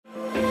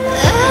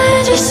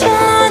just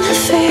wanna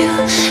feel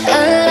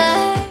alive.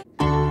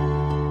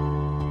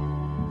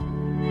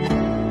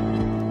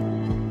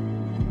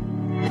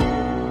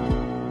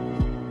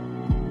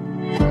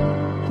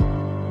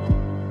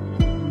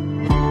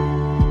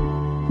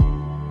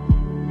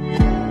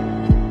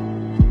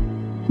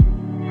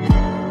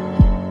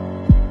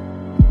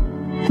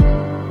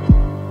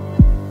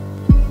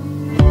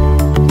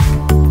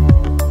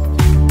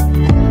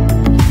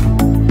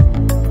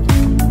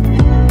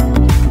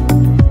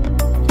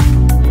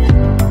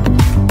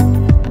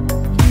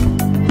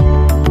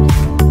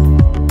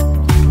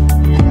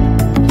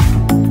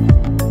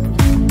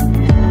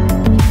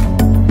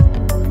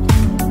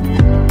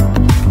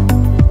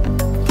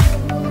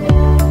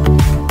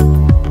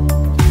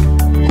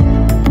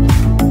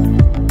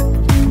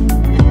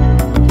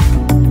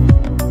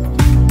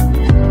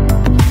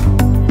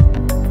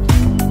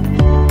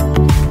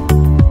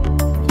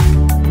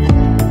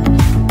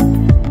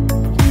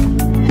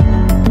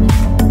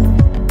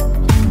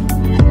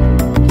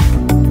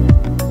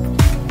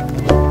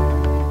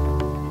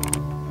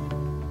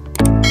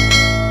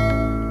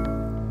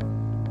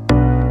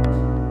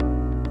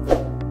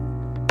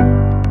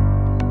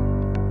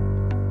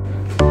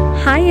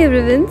 Hi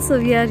everyone, so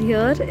we are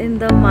here in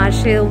the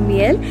Marche of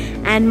Miel,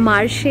 and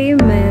Marche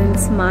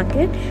means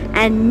market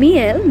and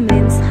Miel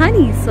means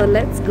honey. So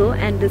let's go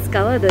and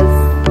discover this.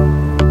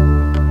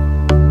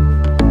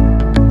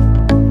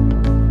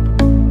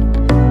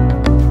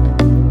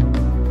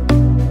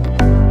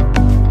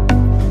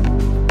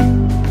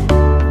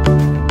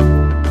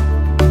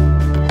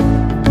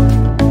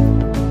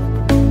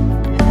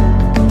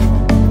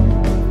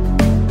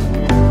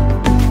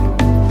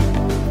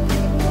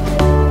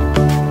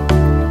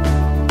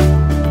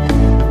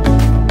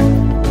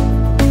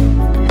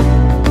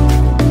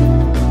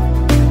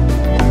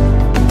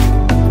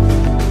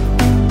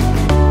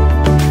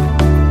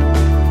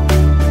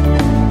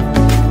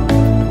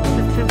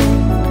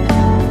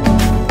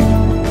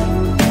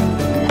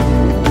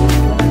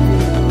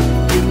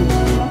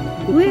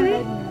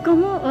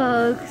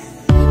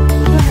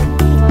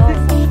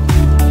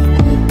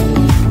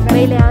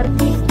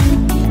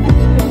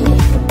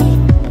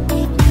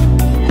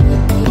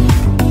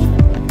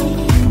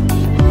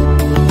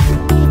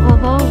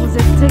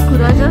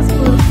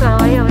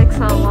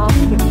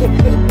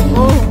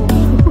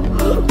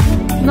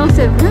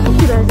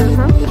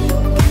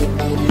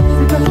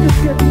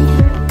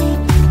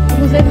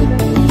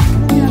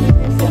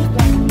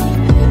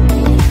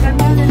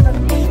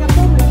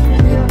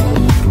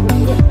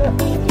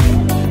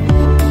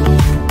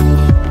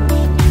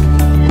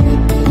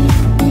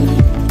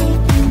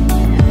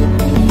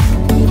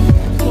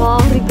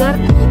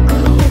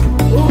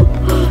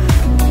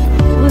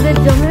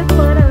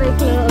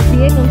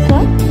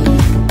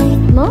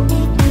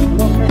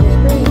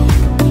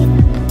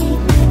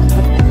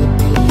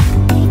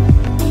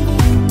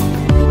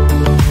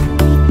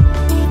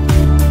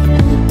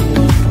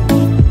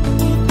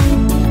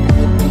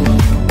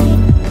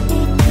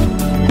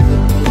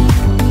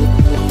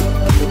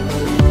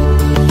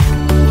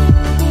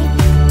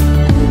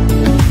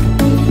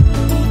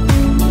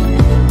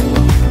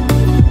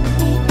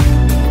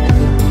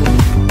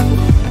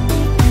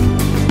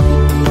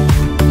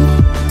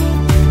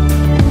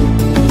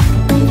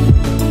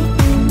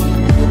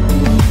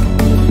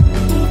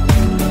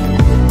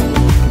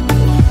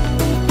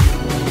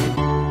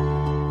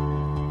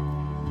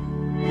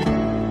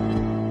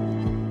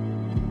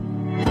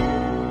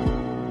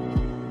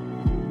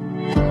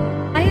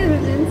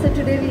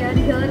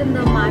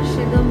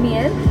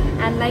 Miel,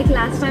 and like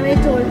last time I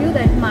told you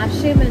that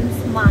Marche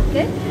means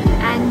market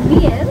and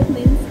Miel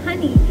means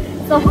honey.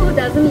 So who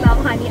doesn't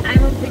love honey?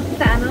 I'm a big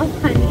fan of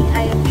honey.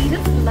 We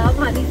just love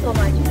honey so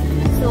much.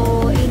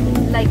 So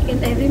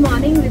in every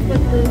morning we put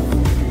this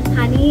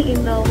honey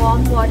in the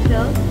warm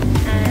water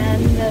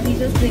and we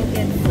just drink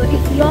it. So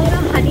if you're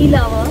a honey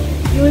lover,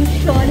 you will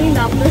surely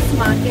love this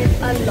market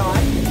a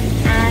lot,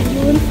 and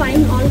you will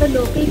find all the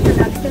local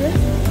producers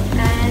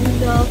and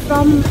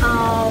from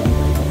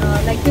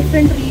like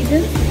different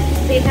regions.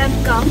 They have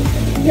come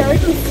here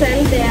to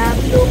sell their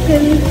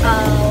local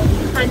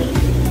honey,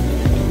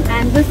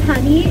 and this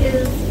honey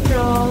is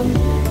from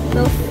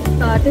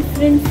the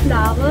different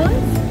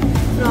flowers,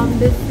 from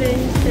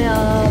different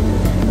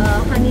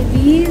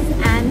honeybees,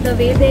 and the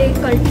way they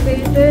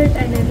cultivate it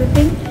and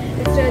everything.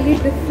 It's really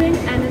different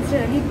and it's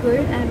really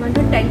good. I want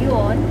to tell you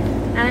all,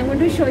 and I'm going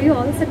to show you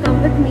all. So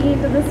come with me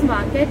into this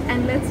market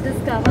and let's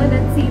discover,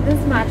 let's see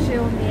this Marche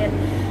of Miel.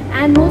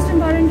 And most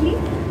importantly,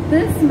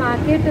 this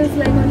market is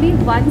like only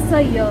once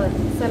a year.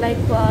 So like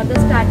the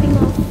starting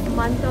of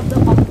month of the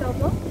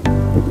October.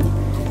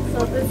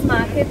 So this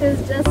market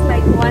is just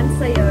like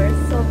once a year.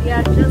 So we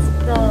are just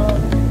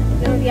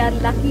we are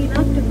lucky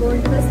enough to go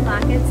into this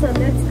market. So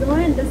let's go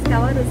and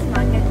discover this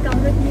market.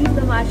 Come with me to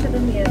the Marche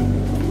of Miel.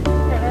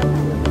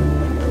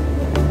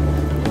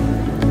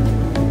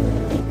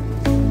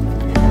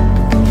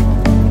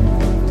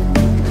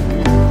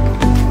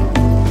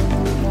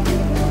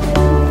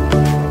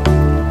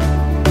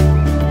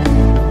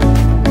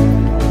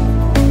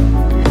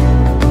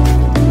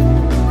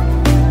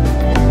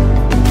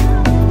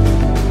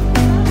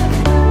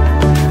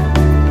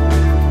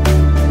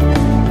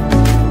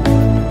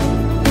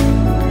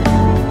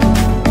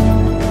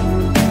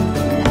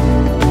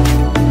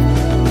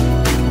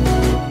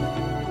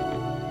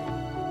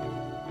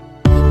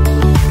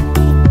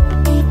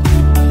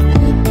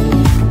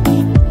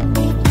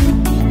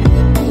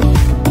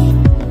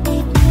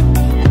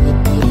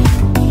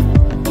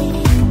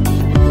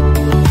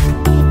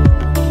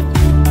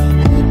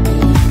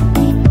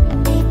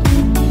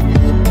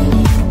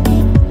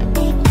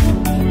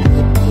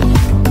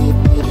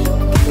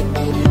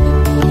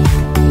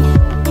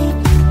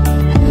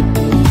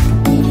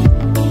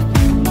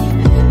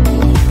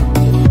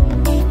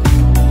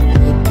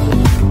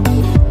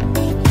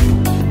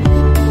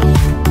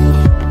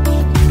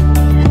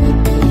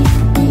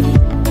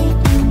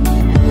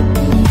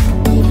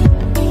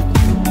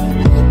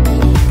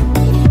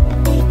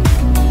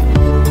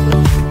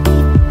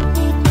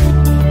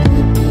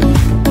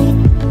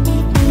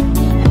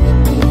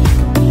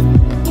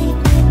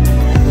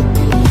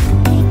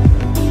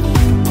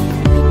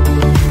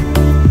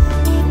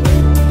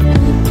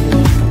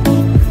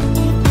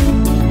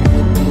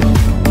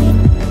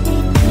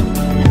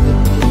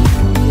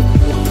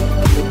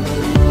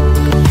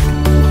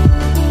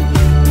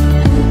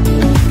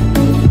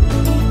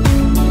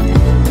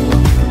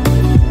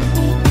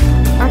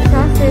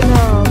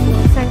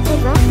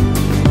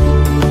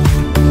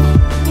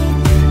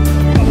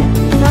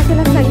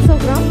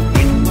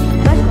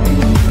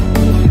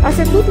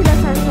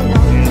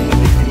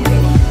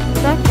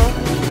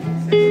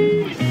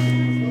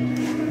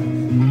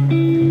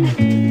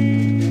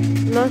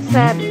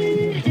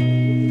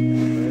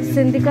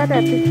 pas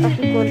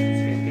d'apicole.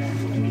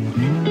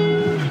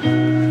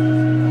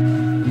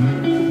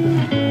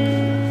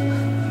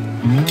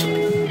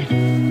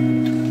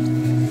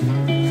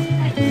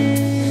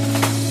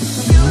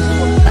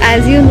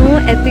 As you know,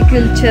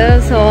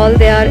 apiculture, so all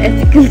they are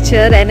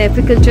apiculture, and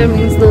apiculture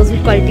means those who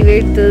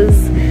cultivate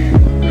this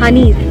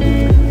honey.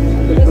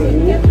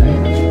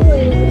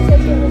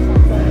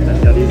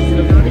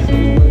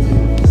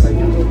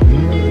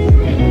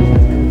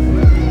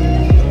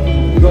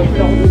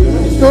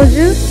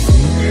 Bonjour.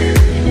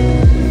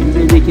 Si vous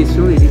avez des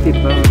questions, n'hésitez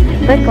pas.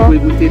 D'accord. Vous pouvez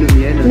goûter le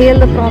miel. Miel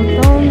de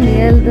printemps,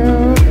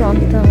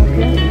 ok.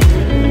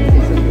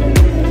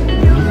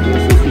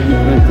 Ça c'est du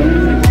printemps,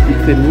 du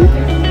crémeau.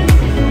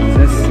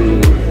 Ça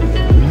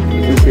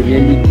c'est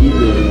miel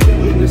liquide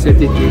de cet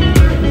été.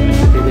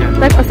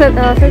 D'accord,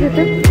 cet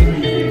été?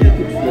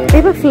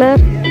 Et pas fleur.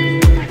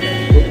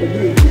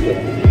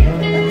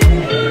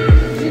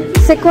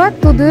 C'est quoi,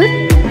 tout deux?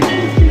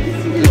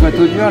 Le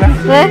bateau dur là?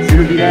 Ouais. C'est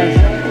le village.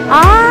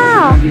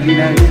 Ah! C'est le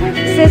village.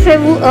 C'est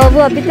vous, vous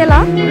habitez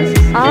là? Ouais, c'est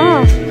ça.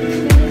 Ah!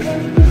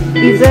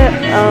 Ils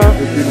Un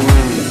peu plus loin.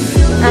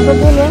 un peu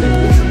plus loin.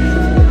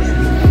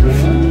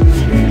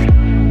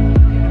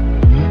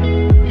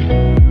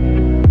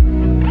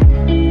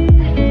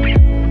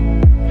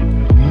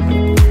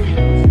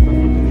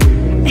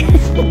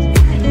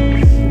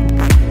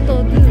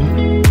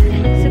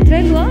 C'est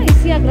très loin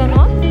ici à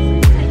Grenade.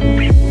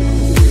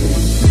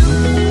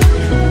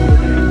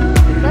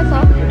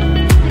 D'accord.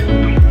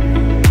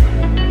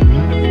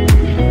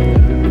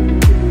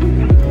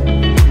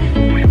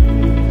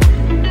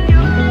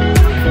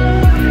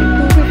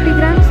 250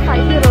 grams,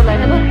 5 euro है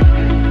ना?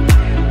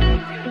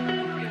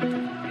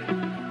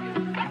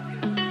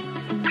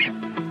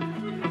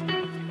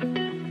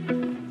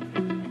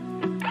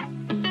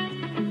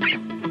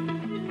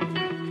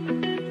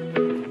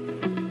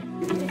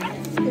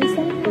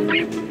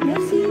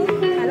 Merci.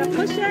 À la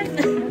prochaine.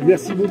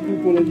 Merci beaucoup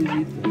pour la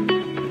visite.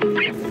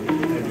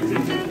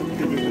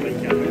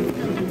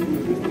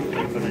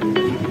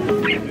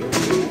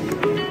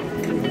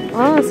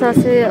 Ah, ça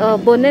c'est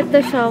bonnet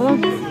de Chavon.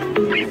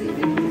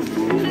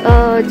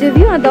 J'ai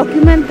vu un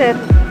documentaire,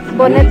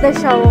 bonnet de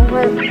Chavon.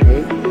 Ouais.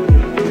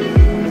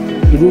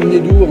 Et vous venez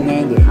d'où en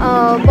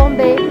Inde?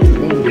 Bombay,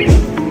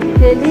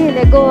 Delhi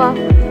et Goa.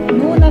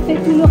 Nous, on a fait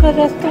tout le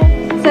restant.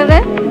 C'est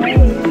vrai?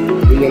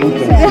 Il y a longtemps,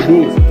 c'est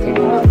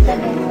beau, c'est très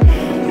beau.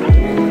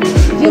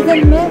 Je les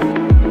aime.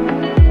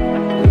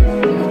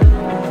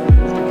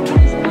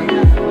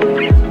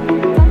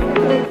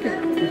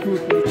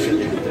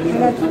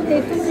 Voilà, tout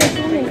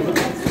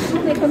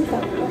est comme ça.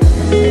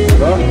 Ça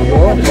va?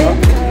 Encore?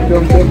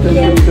 Comme ça,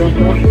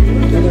 encore?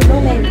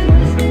 Non, mais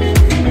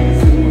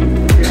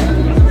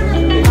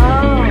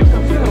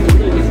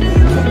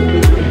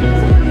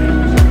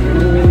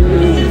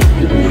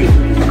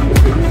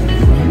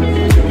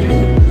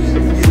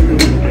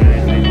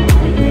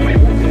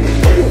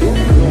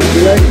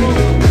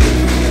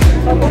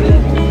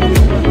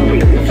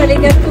il faut les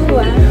gâteaux,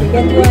 hein, les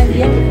gâteaux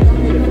indiens.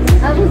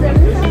 Ah, vous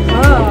aimez ça?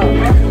 Ah.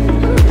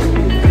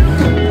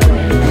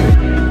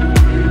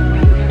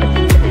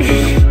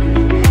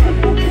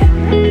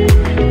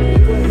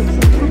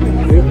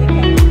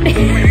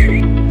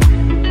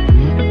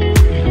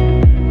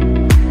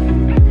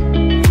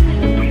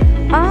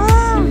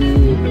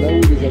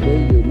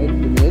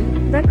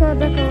 D'accord,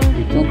 d'accord.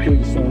 Et quand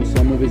ils sont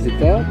en mauvais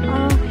état,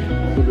 Ah,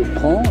 je le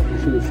prends,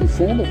 je le fais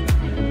fondre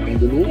dans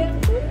de l'eau.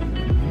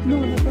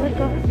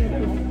 d'accord.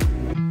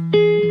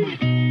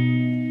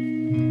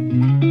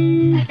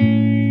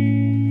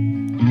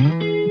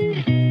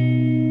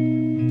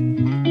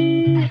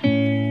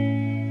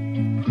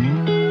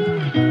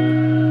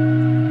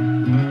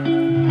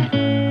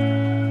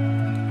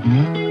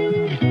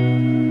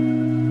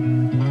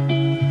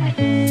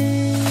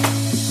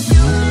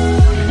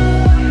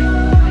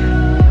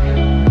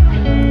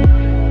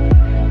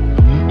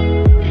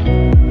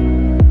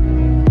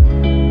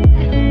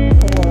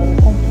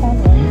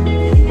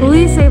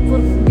 Oui, c'est pour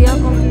bien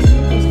comprendre.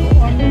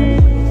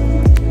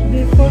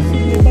 Des fois,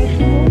 c'est des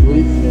bâtiments,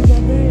 Oui. des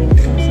abeilles,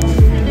 comme ça.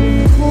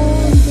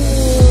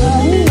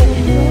 Ah oui,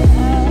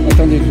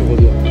 Attendez, je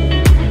reviens.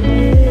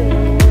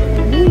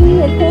 oui,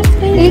 elles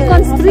construisent. Ils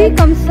construisent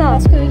comme ça.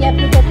 Parce qu'il n'y a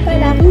peut-être pas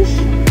la ruche.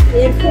 Et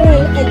elles font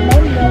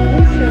elles-mêmes leur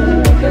ruche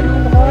de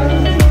l'endroit.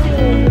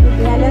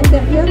 Et à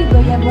l'intérieur, il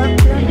doit y avoir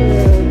plein de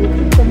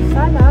trucs comme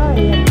ça, là. Et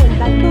elles font le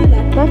balcon,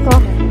 là.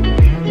 D'accord.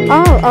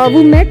 Ah,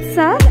 vous mettez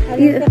ça À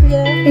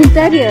l'intérieur.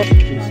 intérieur. Je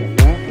ne sais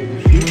pas,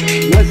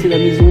 au-dessus. Là, c'est la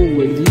maison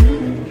où elle vit.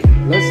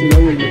 Là, c'est là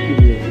où elle va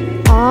courir.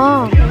 Ah,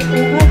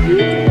 On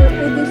rajoute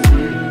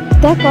au-dessus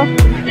d'accord.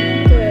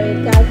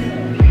 de case.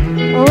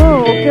 Oh,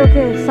 ok.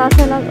 Ça,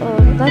 c'est là.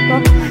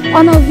 D'accord.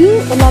 On a vu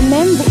la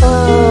même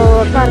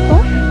carton.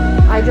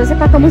 Ah, je ne sais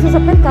pas comment ça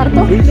s'appelle,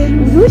 carton.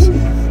 Ruche.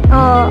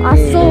 À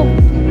Sceaux.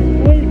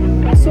 Oui,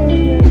 à son,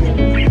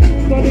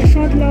 dans les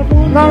champs de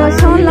lavande. Dans le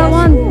champ de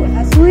lavande.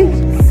 Oui.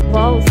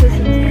 Wow, c'est ça.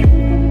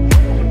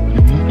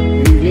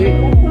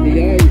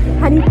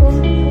 Honeycomb.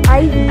 I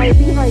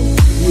beehive.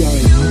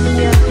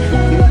 Yeah.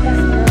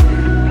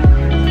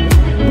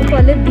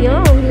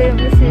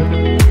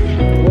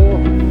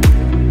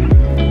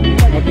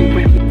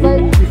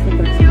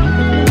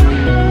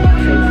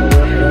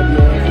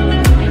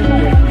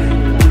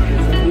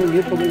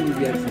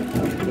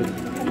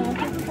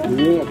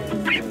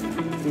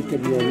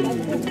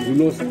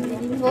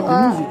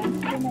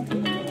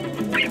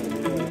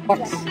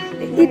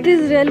 It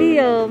is really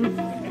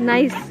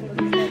nice.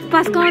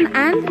 Parce qu'on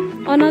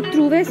on a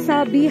trouvé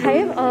ça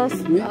beehive.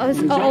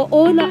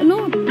 Oh no.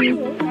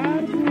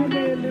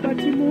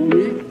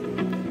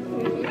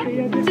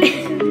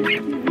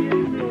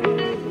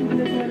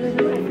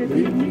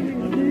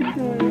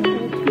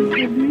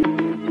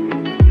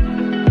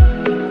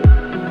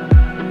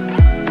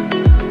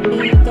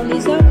 Dans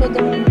les arbres,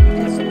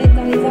 elles se mettent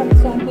dans les arbres qui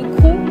sont un peu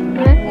creux.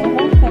 Ouais. Elles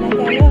rentrent à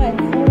l'intérieur, elles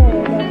font leur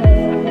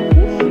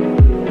couche.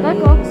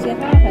 D'accord. C'est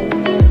rare,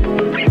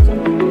 elles sont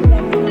plutôt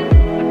blanches.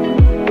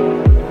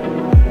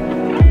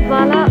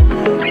 Voila.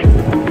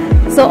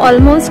 So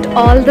almost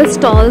all the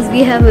stalls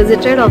we have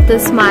visited of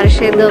this Marche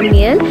the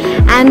Miel,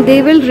 and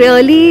they will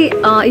really,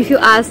 if you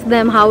ask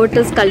them how it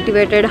is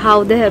cultivated,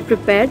 how they have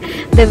prepared,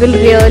 they will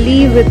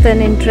really with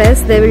an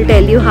interest, they will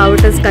tell you how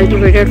it is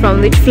cultivated,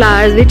 from which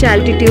flowers, which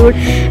altitude,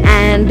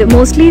 and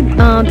mostly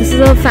this is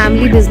a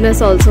family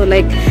business also,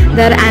 like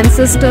their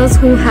ancestors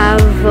who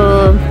have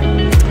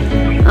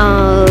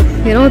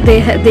you know,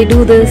 they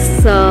do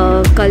this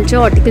culture,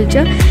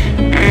 horticulture,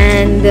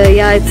 and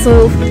yeah, it's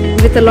so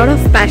with a lot of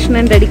passion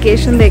and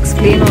dedication they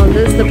explain all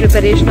this, the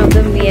preparation of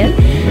the meal.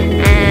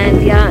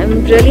 And yeah,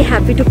 I'm really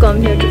happy to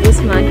come here to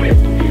this market.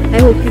 I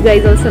hope you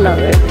guys also love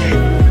it.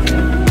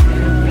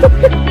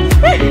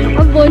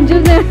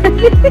 Bonjour.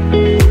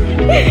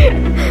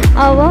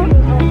 Awa.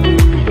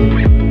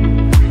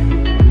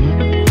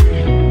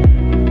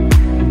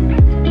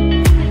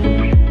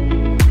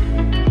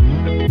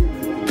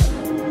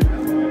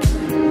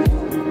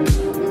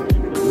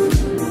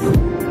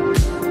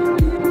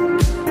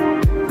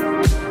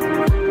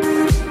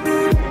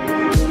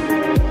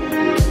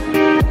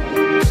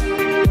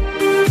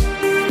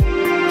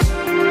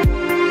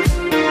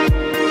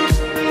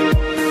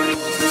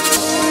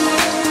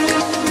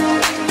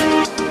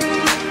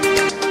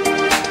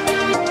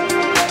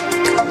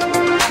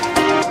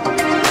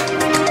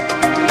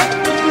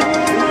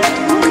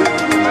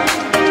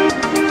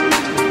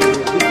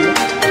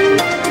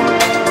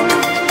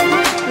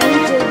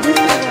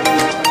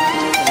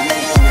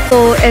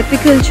 So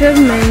apiculture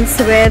means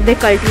where they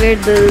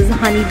cultivate these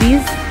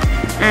honeybees,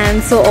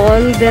 and so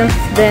all of them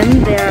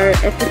they are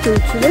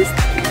apiculturists.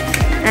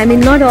 I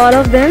mean, not all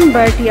of them,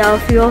 but yeah, a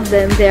few of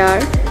them they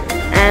are,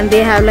 and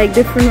they have like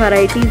different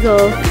varieties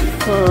of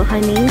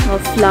honey,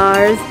 of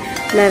flowers,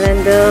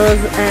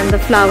 lavenders, and the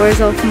flowers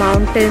of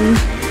mountain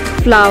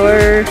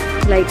flower,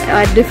 like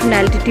at different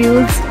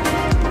altitudes,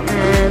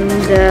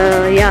 and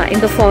yeah, in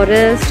the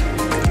forest.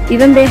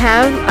 Even they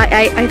have,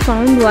 I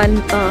found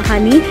one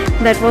honey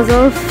that was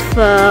of,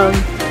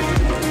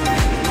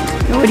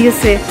 what do you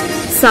say,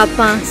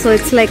 sapin, so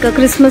it's like a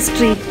Christmas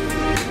tree.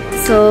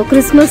 So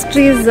Christmas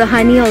trees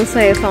honey also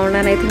I found,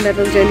 and I think that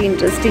was really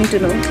interesting to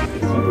know.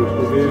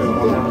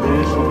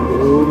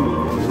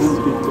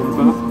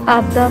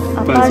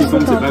 Alpage,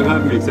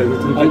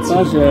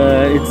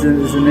 it's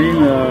the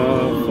name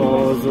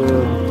for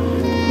the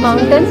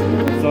Mountain?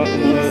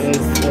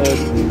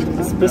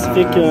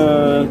 specific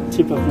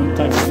type of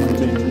mountain.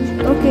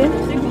 Okay.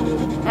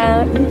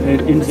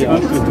 In the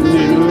Alpes,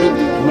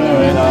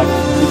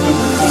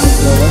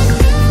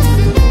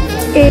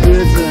 Eight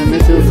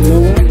meters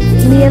lower.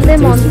 near the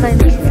mountain.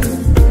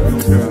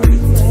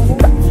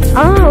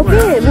 Ah,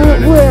 okay.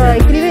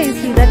 Écrivez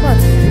ici, d'accord.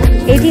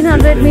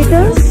 1800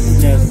 meters.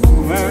 Yes.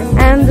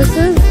 And this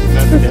is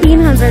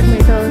 1500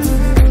 meters.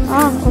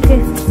 Ah, okay.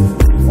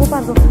 Oh,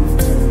 pardon.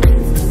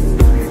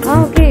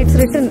 Ah, okay, it's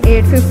written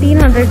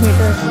 1500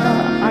 meters.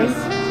 Ice.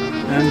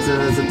 And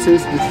the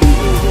space between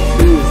the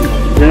trees,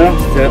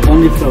 there are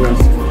only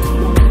flowers,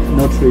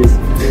 no trees.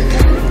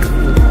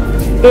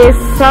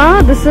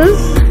 Esa, this is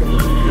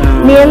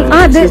Miel.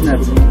 Ah, this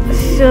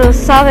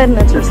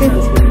Savernat. Okay.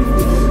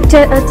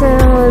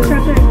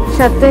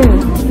 Châtaigne.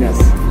 Yes.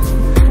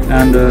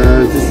 And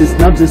this is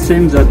not the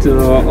same that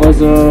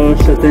other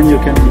châtaigne you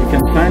can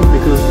find,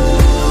 because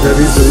there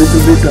is a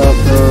little bit of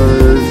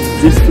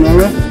this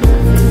flower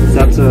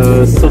that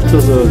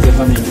softer the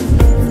honey.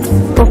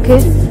 Okay.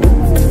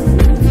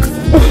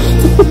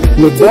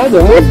 Not bad,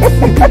 hein?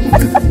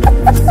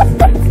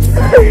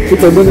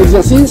 C'est un bon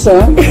exercice,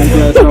 hein? And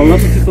there are a lot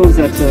of people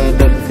that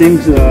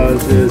think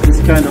this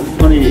kind of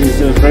honey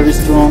is very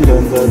strong.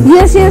 And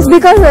Yes,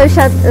 because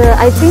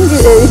I think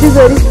it is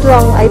very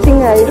strong. I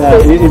think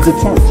it's the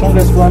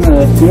strongest one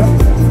here,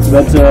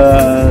 but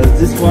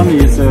this one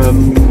is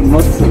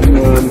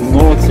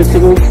more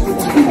acceptable.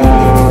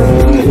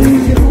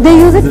 they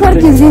use it for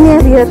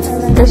cuisine here,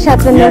 the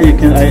châtaigne. Yeah, you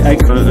can. A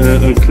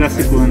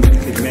classic one.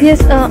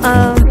 Yes,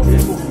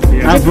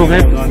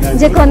 Arborette.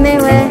 je connais,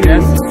 ouais.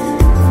 Yes.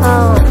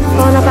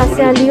 Quand on a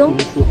passé à Lyon.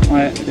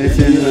 Ouais,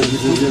 c'est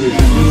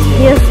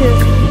Yes.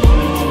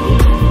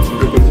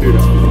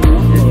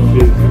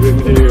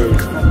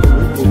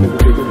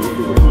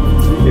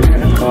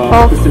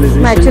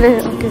 Natural.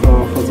 Okay.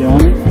 For the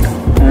honey.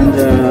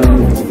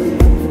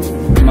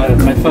 And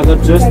my father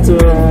just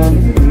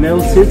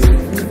melts it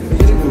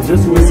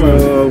just with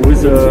spoon.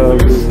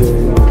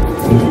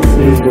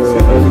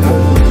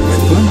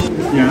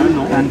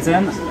 and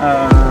then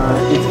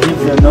it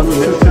gives another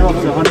structure of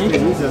the honey,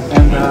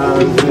 and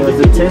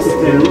the taste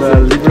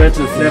will liberate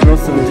the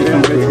flavors of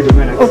different ways.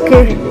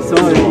 Okay. So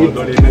it's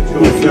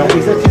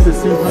exactly the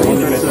same honey,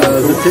 but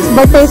the taste.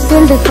 But they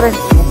still different.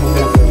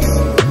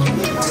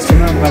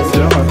 Same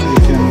brasseur, you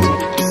can.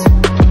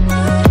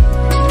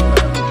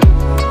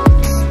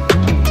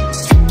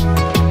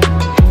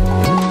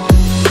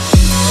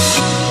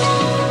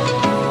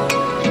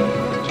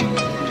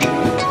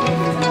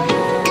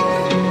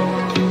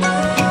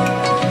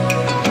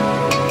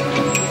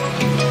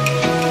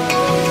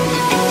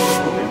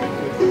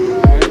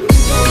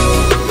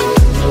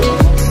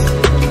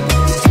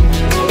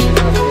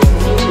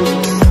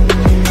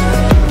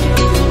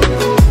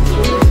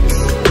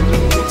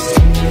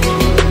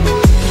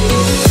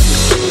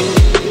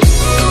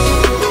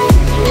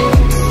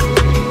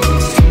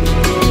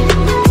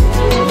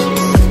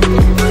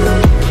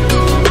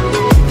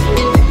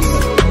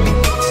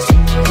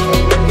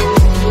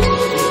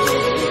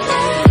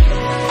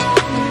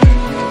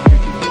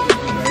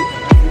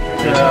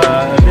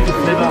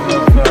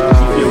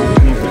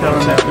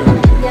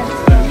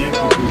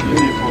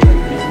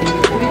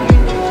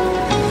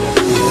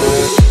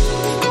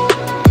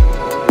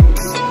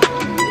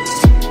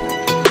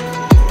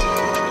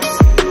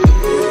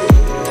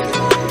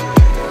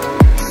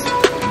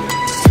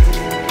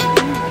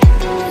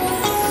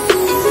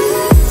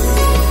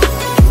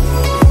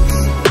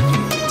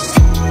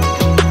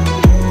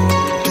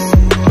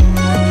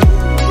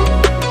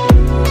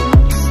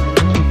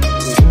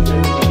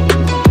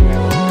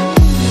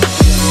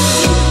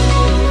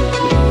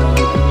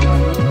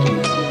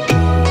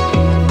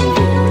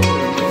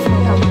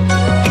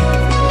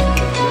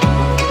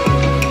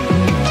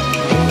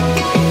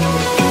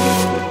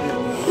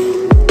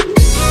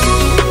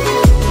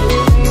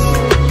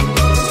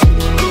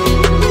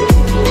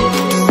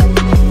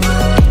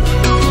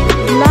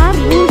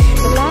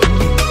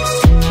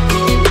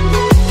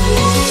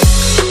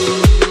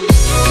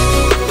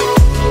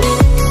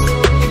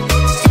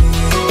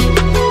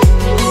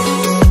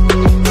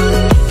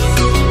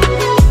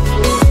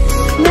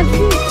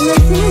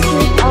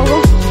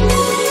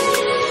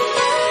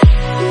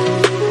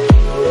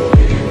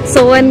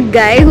 So one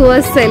guy who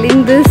was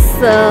selling this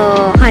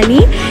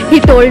honey, he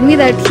told me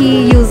that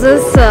he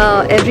uses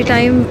every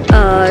time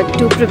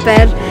to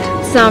prepare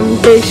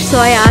some dish. So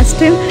I asked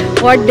him,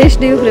 what dish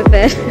do you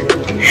prepare?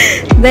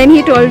 Then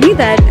he told me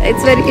that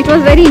it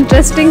was very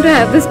interesting to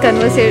have this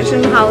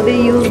conversation, how they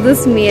use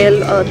this miel,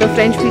 the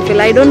French people.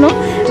 I don't know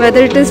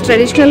whether it is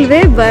traditional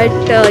way, but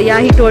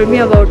yeah, he told me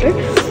about it.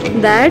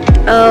 That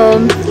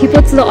he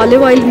puts the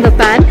olive oil in the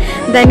pan,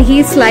 then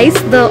he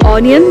sliced the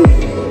onion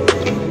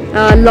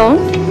long,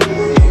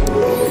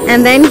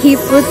 and then he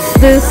puts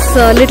this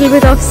little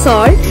bit of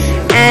salt,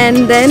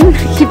 and then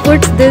he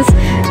puts this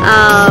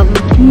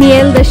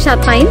miel, the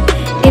châtaigne,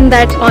 in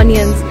that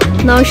onions.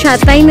 Now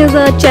châtaigne is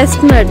a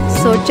chestnut,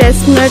 so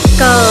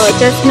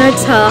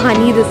chestnut's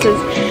honey this is,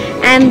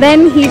 and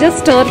then he just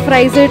stir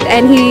fries it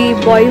and he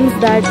boils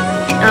that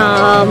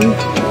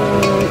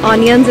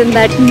onions in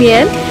that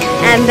miel,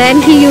 and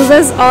then he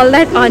uses all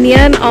that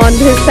onion on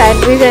his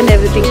sandwich and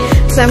everything.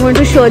 So I'm going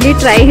to surely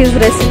try his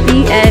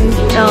recipe and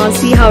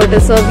see how it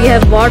is. So we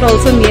have bought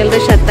also miel, the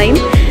châtaigne,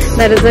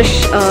 that is a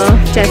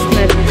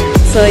chestnut.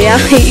 So yeah,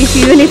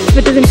 even if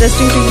it is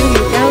interesting to you,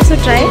 you can also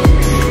try.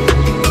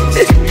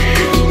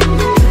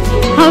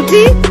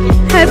 Happy?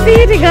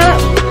 Happy, Riga?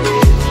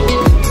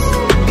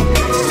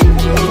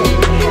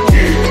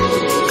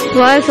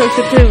 Why so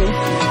sensitive?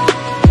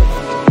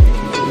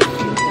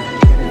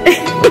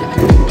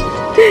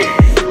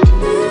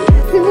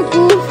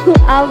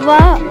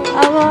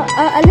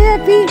 Allez,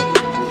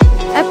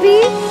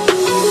 Happy.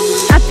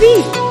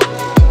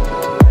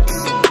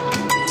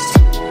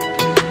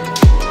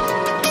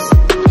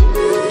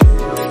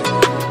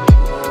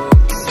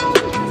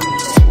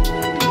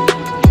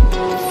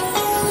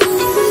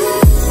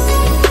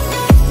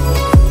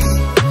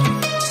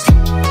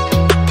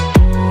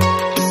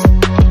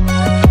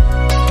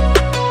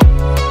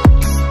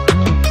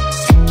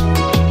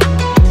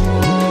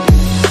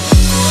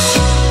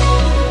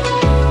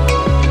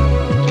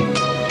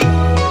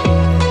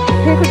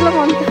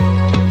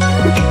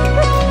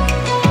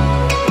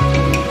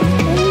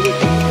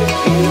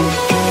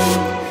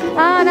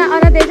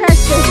 On a déjà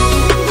acheté.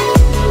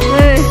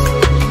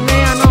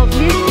 Mais on a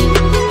oublié.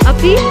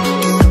 Happy?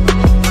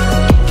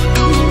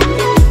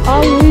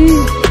 Oh oui,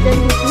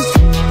 j'aime beaucoup.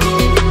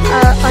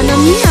 On a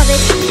mis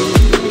avec.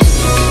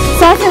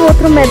 Ça c'est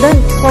votre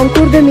médaille,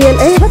 concours de miel.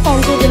 Eh, va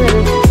concours de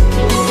miel.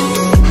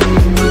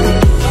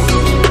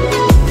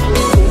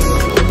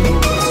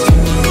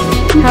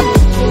 Happy.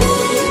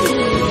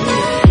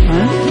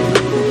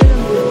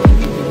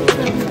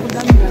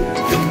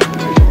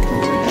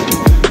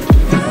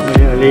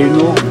 Elle est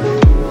énorme,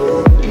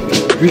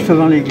 juste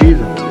avant l'église,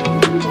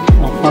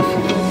 en face.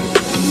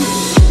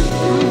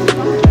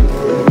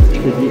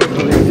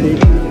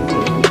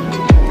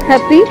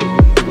 Happy?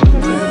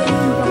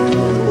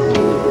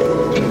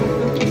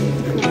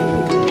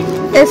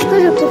 Est-ce que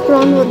je peux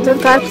prendre votre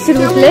carte s'il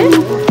vous plaît?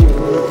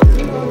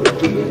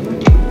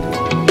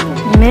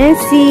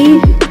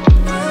 Merci.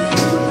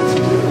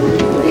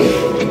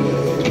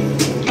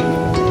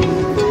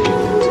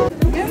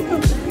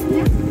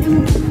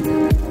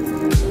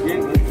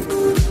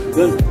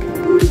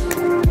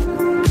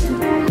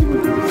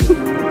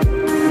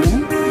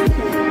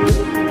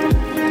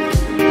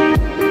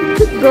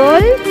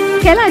 Goal,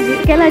 quel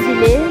âge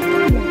il est?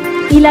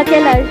 Il a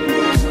quel âge?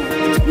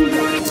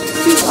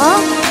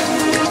 Oh,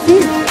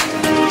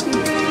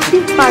 si,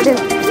 pardon.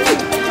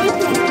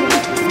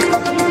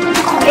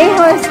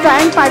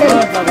 Stand pardon.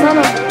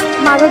 No,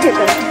 mago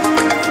घेतो.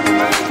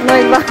 No,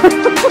 एक बार.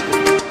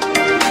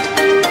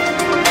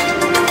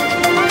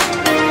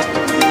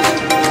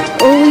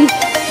 Oh.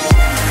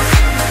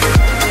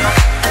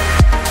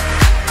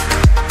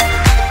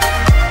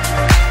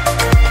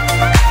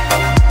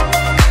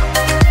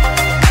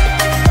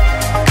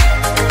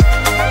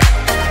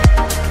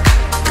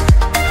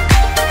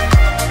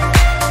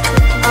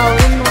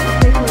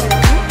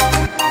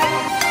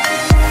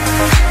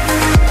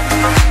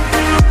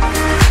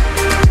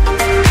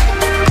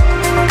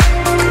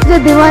 Je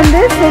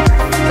demandais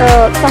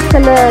parce que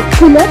la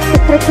couleur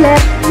c'est très clair.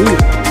 Oui,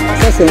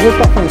 ça c'est un autre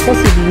parfum, ça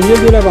c'est du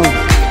miel de lavande.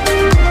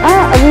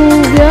 Ah,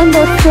 vous venez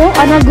aussi,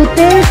 on a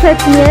goûté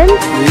cette miel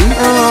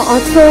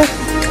aussi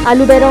à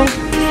Luberon.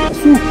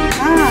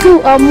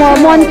 Sous,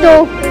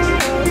 Monto.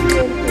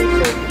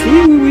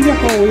 Oui,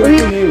 d'accord, oui, Oui,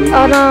 oui.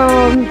 on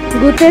a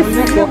goûté.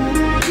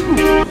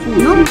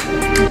 Non.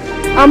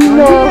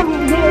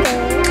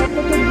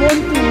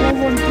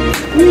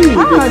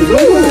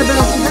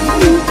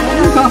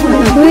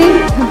 Oui,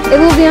 et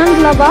vous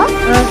venez là-bas?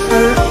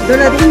 De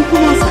la vigne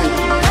provençale.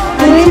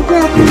 Un Oui. petit peu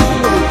après.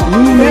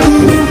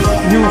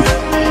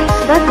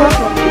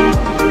 D'accord.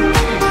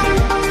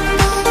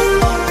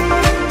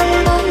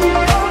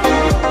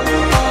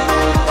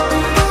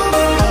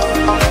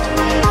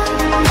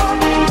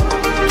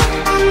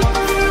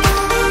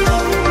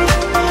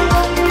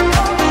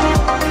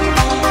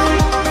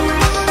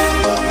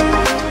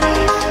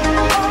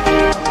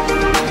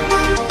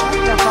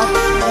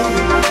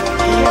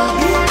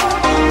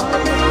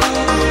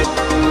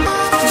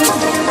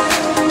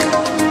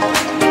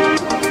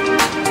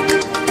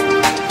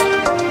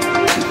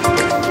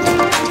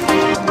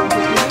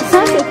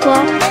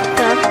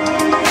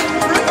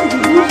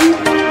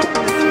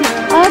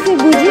 Ah, c'est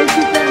bougie.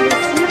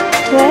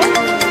 Ouais.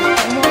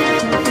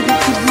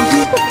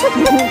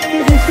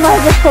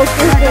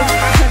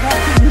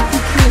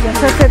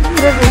 Ça c'est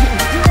très beau.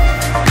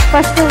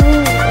 Parce que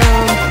vous,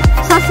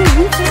 ça c'est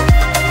vous, ça?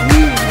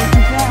 Oui,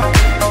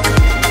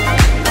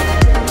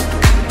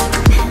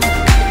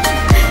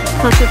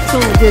 Ça c'est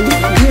trop joli.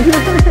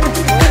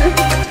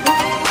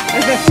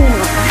 elle va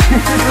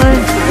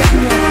fondre.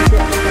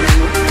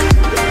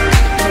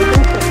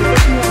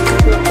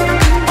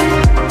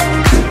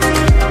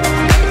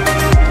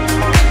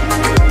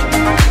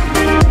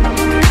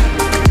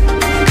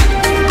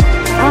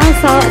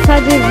 Ça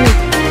j'ai vu.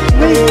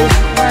 Oui,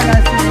 voilà,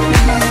 c'est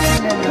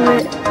le Oui.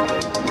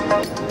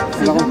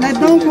 C'est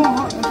là-dedans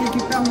qu'on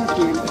récupère notre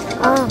miel.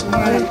 Ah,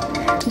 Voilà.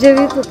 j'ai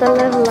vu tout à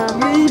l'heure là.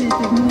 Oui, il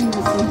était mignon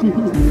aussi.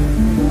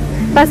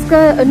 Parce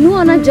que nous,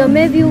 on n'a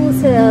jamais vu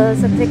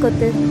ce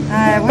tricoté.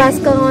 Ah, ouais. Parce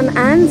qu'en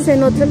Inde, c'est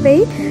notre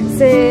pays,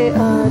 c'est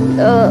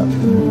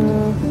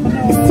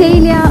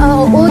il y a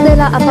haut de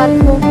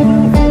l'appartement,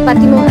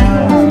 bâtiment,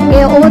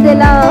 et haut de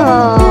la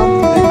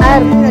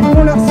arbre. Elles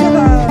font leur cire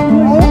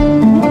en haut.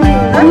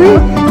 Oui.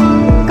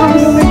 Quand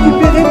ils ont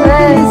récupéré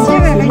les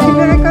cires, elles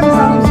récupéraient comme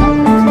ça.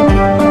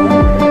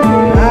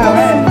 Ah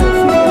ouais.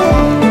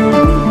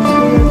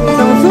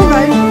 C'est en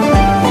sauvage.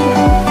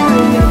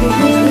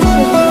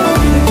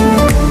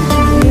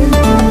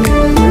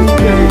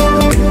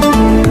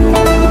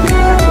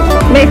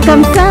 Mais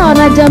comme ça, on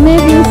n'a jamais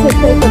vu ce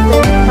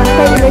tricoté. Parce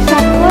que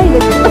chaque fois, il est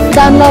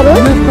dans la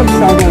route. Même comme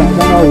ça, voilà,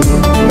 dans la haut.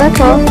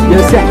 D'accord. Il y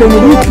a certaines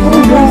routes qui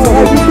sont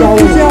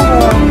Plusieurs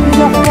fois.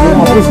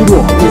 Après c'est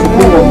lourd.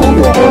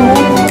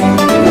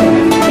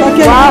 Quand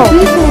elles Wow.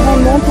 glissent, on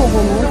remonte.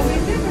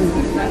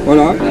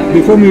 Voilà,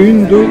 des fois 1,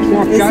 2,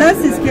 3, Et 4. ça,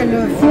 c'est ce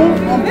qu'elles font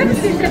en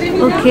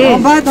plus. Ok. En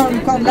bas, dans le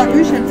corps de la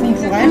ruche, elles font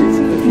pour elles.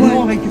 Nous,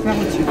 on récupère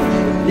au-dessus.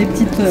 Les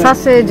petites... Ça,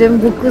 j'aime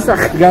beaucoup ça.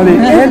 Regardez,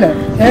 Elle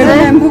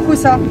aime beaucoup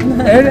ça.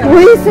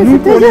 Oui, c'est nous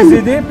très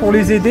joli. pour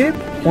les aider,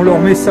 on leur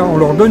met ça, on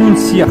leur donne une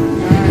cire.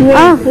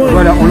 Ah,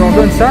 Voilà, on leur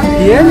donne ça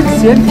et elles,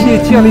 c'est elles qui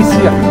étirent les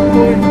cires.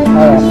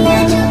 Voilà.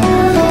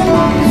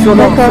 Sur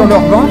leur ventre,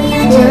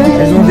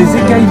 elles ont des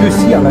écailles de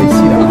cire là,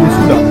 ici, là,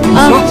 dessous là. Ils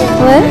sortent,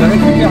 ouais. elles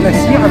récupèrent la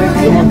cire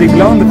avec des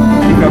glandes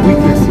qui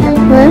fabriquent la cire.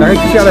 Ouais. Elles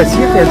récupèrent la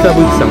cire et elles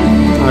fabriquent ça.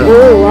 Voilà. Oh,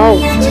 wow.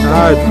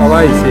 Ah, le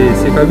travail,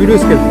 c'est fabuleux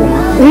ce qu'elles font.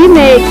 Hein. Oui,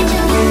 mais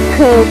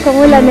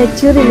comment la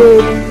nature, elle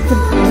est...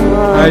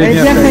 Ah, elle est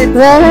bien faite.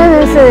 Voilà,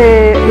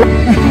 c'est...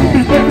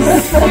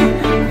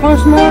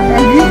 Franchement,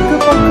 elles vivent que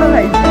pour le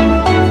travail.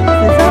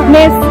 C'est ça.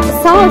 Mais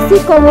ça aussi,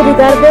 quand vous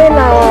regardez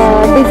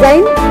le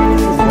design,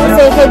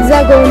 c'est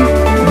hexagone.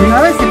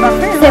 Ah ouais, c'est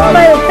parfait. C'est Hein. pas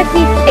un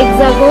petit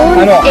hexagone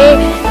Alors, et...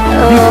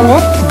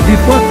 Des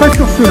fois, pas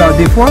sur ceux-là,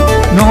 des fois,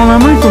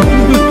 normalement ils sont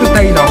tous de cette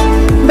taille-là.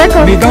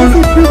 D'accord. Mais dans le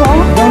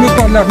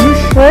corps de la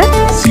ruche, Ouais.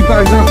 si par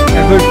exemple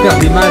elles veulent faire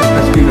des mâles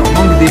parce qu'il leur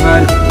manque des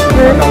mâles pour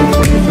faire la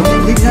reproduction,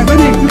 l'hexagone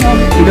est plus grand.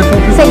 Ils le font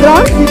plus C'est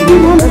grand?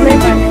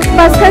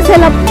 Parce que c'est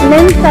la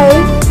même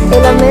taille et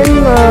la même...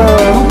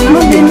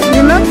 Non,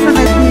 les mâles, ça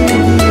va être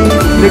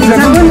des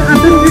hexagones un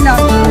peu plus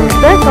larges.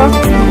 D'accord.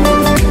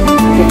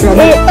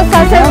 Et ça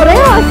c'est vrai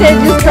ou c'est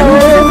juste...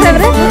 c'est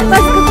vrai?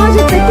 Parce que quand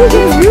j'étais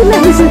petite, j'ai vu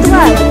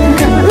l'histoire.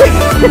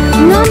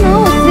 Non,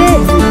 non, c'est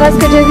parce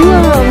que j'ai vu un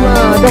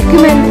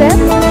documentaire.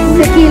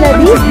 Ce qu'il a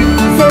dit,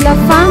 c'est la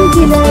femme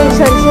qui l'a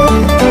cherché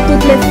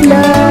toutes les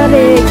fleurs,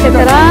 etc.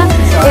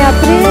 Et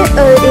après,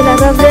 il a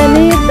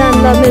revenu dans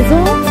la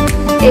maison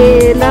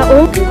et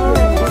là-haut.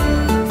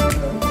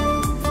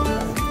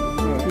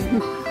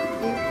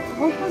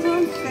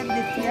 Représente celle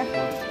des pierres.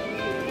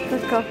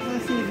 D'accord.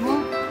 C'est bon,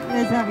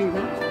 elles arrivent.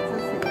 Ça,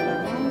 c'est la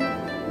lavande.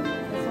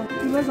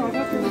 Tu vois, j'en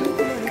vois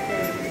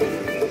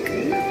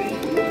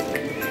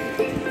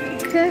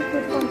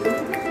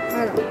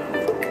voilà.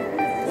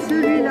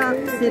 Celui-là,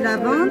 c'est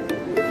lavande.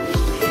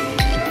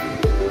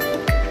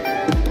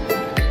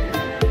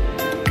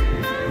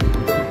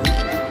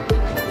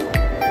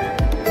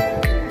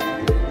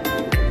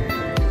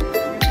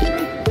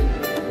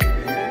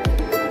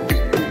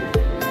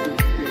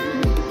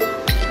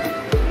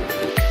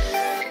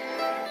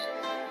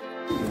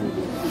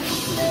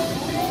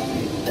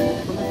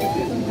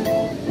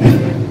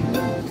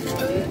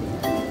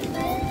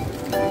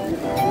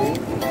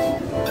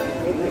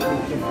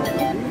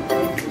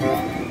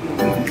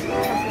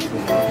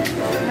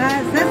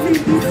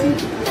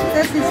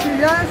 Ça c'est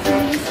celui-là,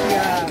 c'est ici,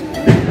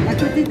 à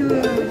côté de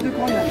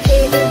Grenoble.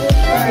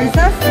 Et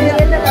ça c'est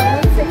la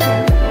lavande, c'est quoi?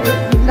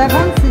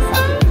 Lavande c'est ça.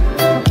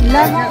 Donc,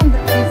 lavande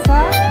et ça,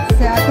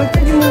 c'est à côté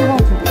du Mont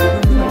Ventoux.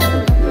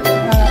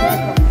 Voilà,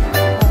 d'accord.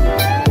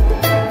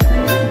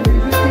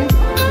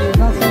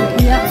 Les anciennes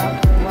cuillères là.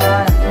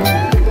 Voilà.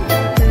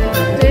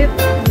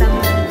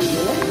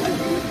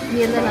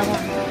 Miel de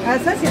lavande. Ah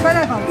ça c'est pas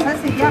lavande, ça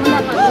c'est garde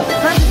lavande.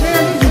 Ça je vais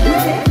aller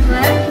goûter.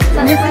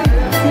 Mais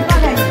c'est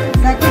pareil.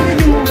 C'est à côté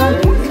du Mont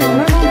Ventoux, c'est au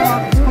même endroit,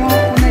 parce qu'on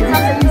a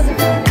dit ici.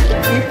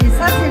 Et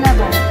ça, c'est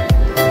lavande.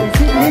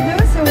 Et les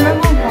deux, c'est au même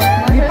endroit.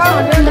 Mais pas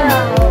au même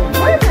endroit.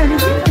 Oui, mais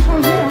allez-y, il faut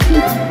changer.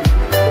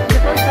 Je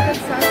pense que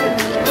ça, c'est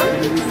la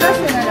lavande. Ça,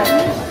 c'est la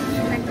lavande.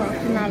 D'accord,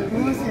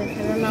 finalement,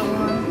 c'est la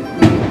lavande.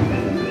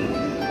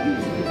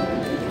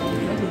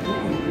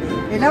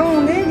 Et là où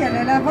on est, il y a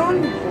la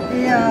lavande.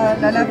 Et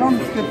la lavande,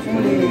 ce que font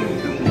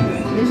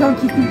les gens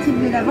qui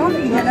cultivent les lavandes.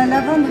 Il y a la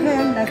lavande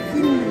réelle, la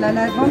fine, la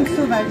lavande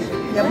sauvage.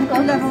 Il y a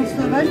beaucoup de lavande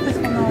sauvage parce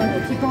qu'on est un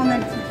petit peu en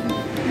altitude.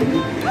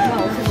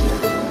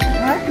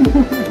 Ouais.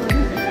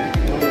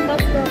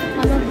 Parce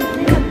qu'on a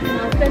goûté,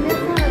 on connaît ça,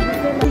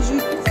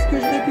 Ce que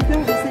je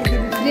récupère, j'essaie de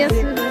l'utiliser. bien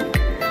sûr.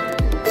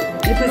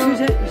 Mais parce que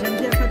j'aime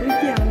bien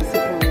fabriquer, hein,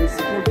 c'est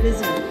pour le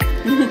plaisir.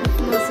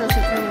 Non, ça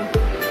c'est très bon.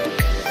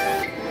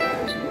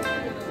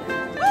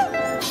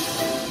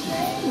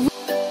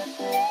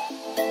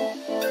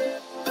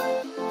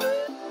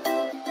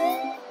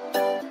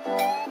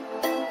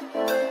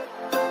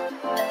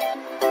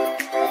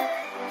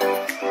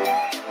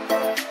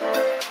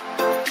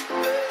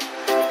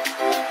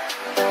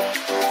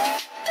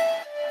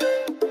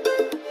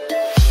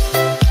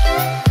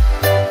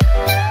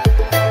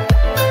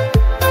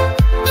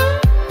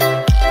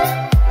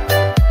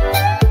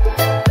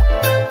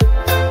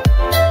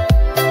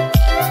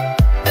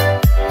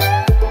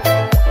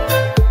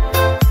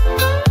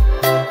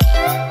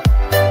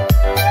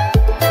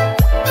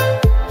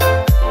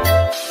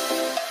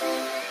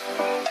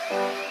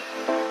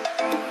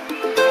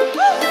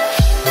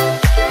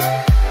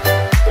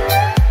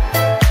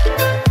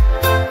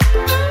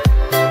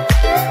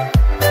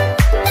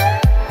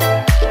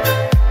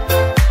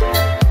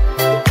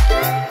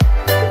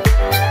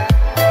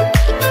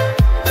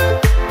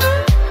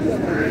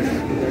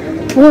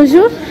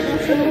 Bonjour.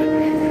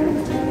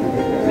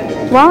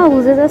 Waouh,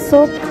 vous êtes à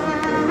soupe.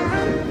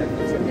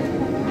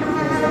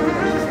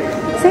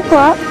 C'est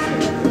quoi?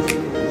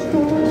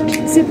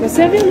 C'est pour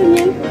servir le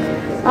miel.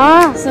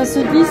 Ah, Ça se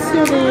glisse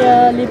sur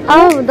les pots.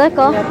 ah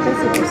d'accord. Et après,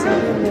 c'est pour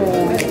servir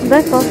le...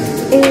 D'accord.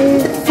 Et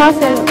ça,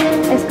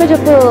 c'est... Est-ce que je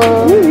peux...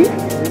 Oui, oui.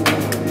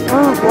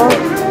 Ah, wow.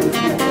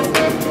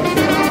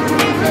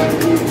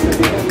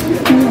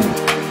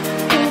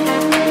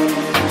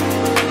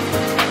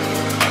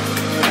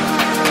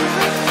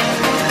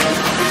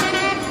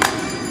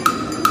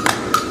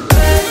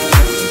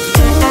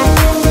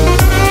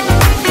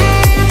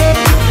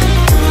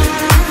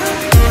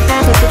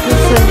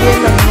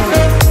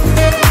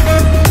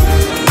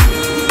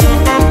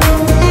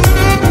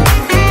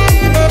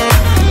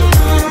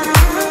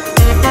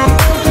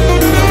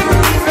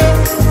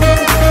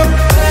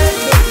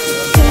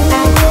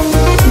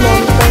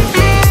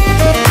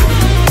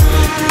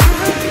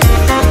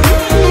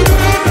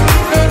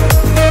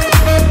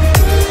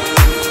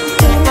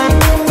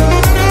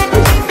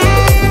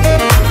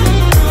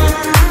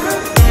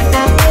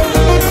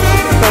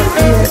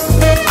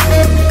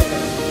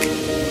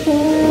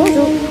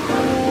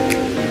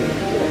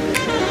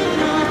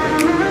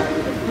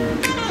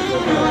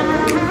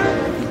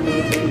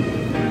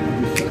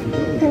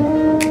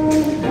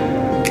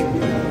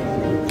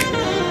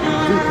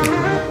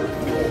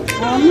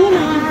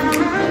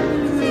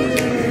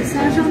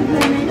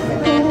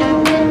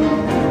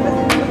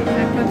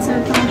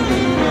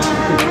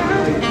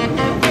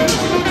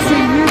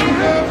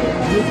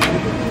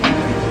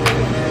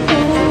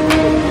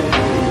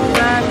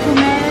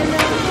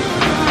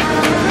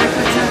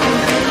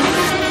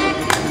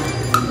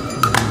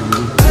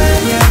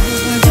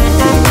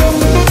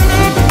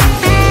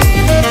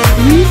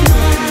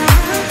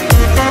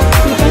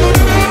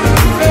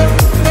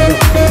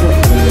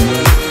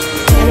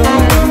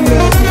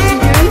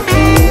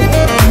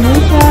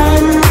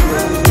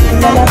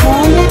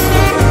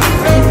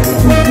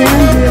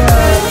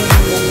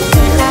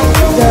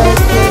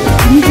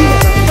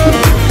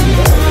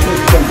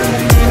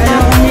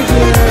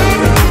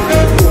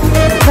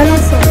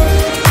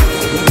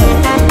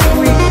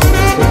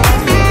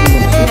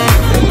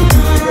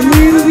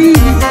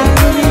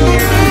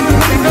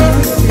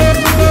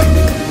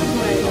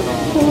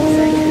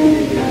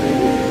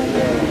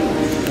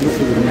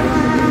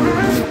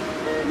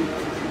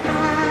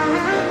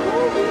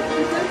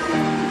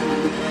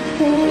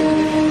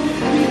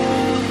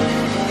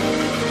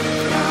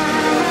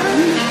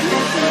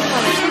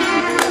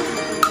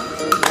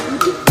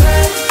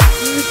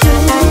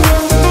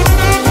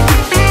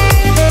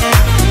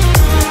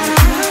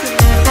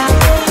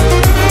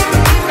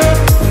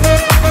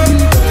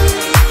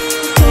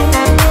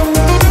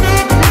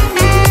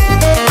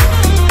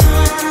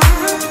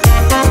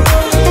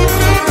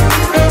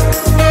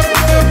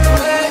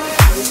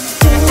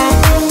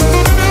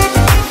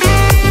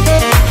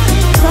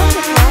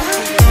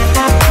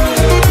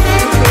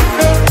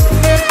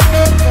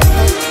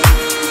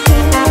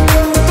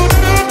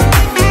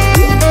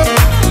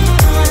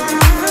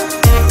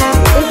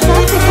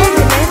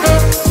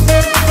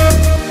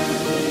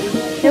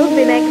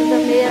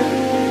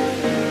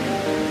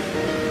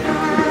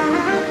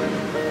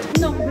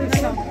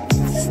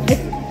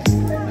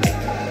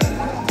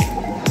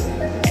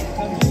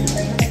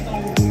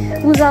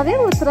 savez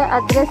votre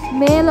adresse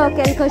mail ou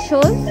quelque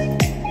chose?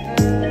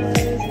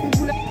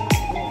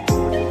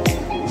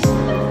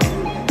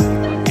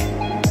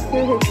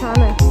 हे छान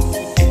आहे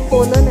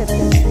पोलन येते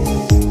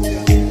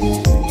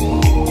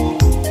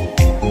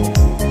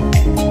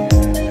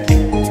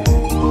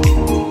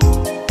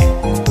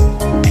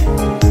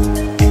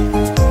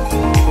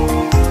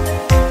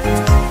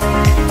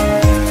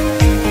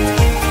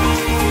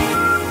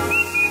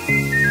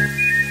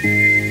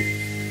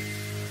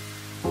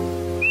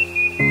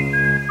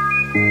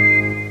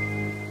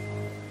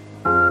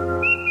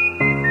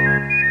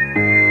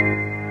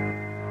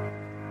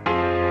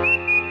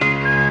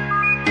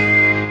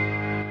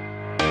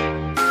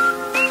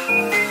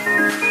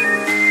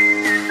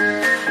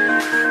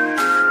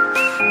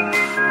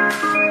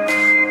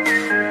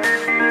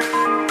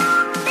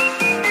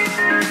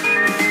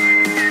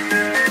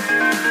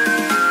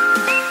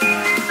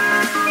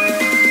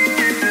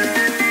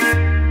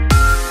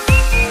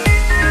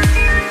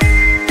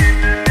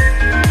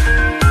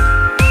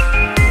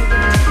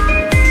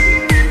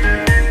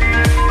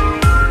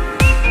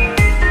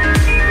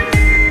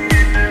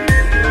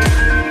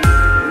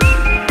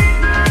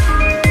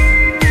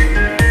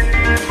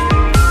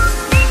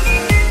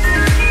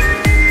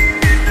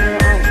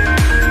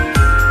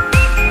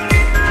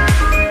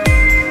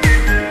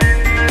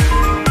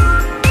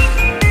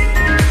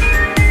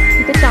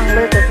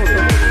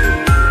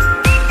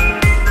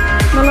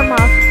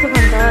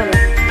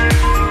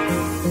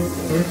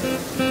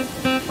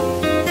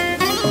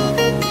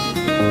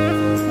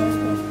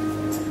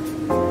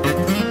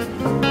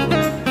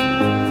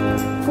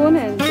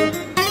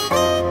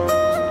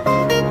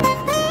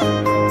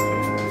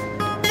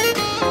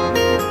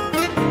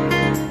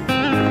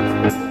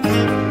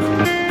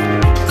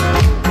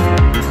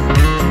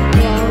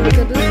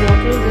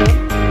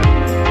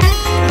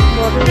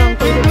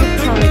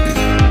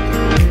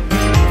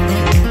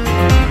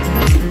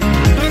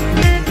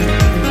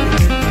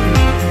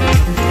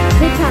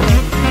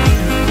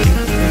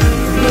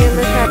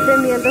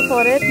Miel de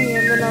forêt,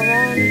 miel de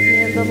lavande,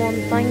 miel de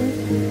montagne.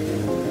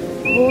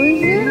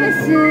 Bonjour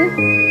monsieur.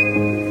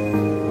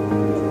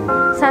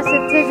 Ça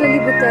c'est très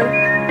jolie bouteille.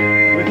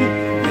 Oui.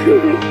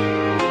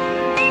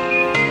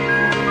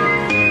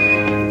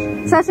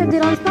 Ça ne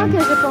dérange pas que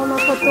je prenne ma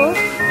photo?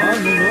 Ah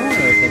non,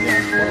 ça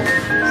dérange pas.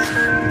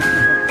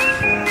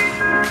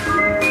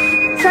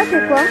 Ça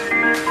c'est quoi?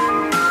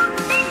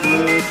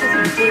 Ça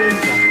c'est du pollen.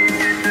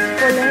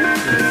 Pollen?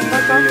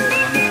 D'accord.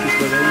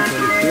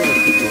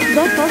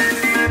 D'accord.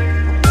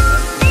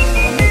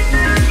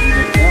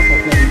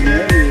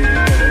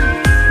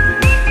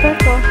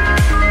 D'accord.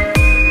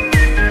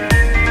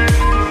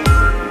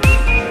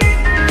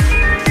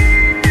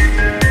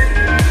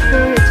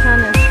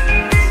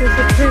 C'est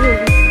très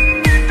joli.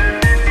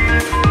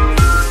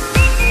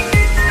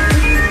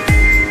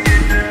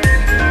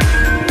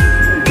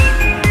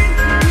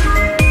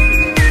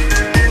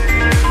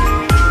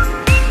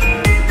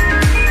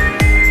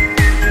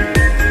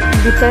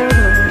 Bouteille,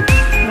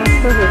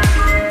 must have it.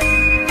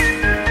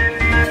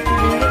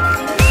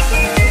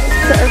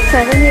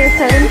 7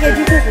 kg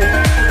is it?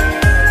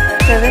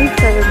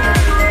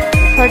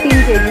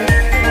 13 kg.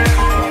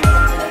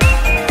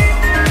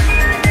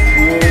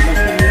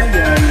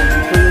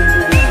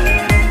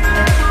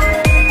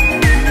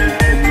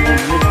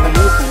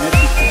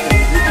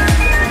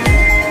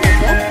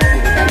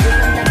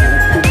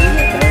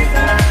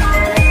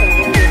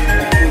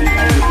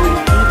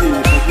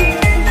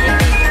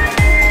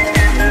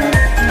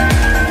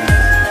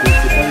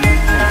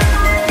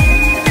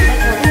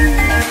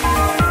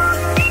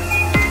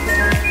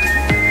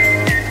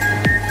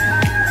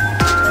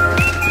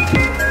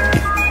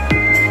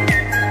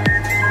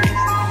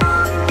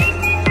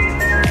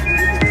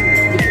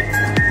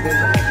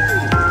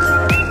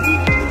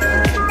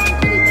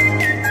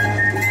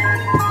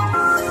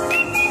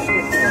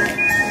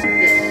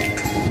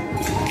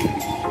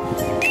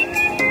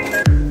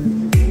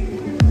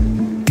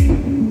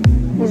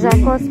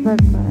 Jacques Barber.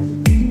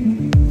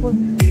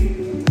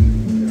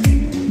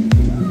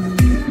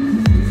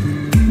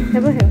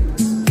 Ever here?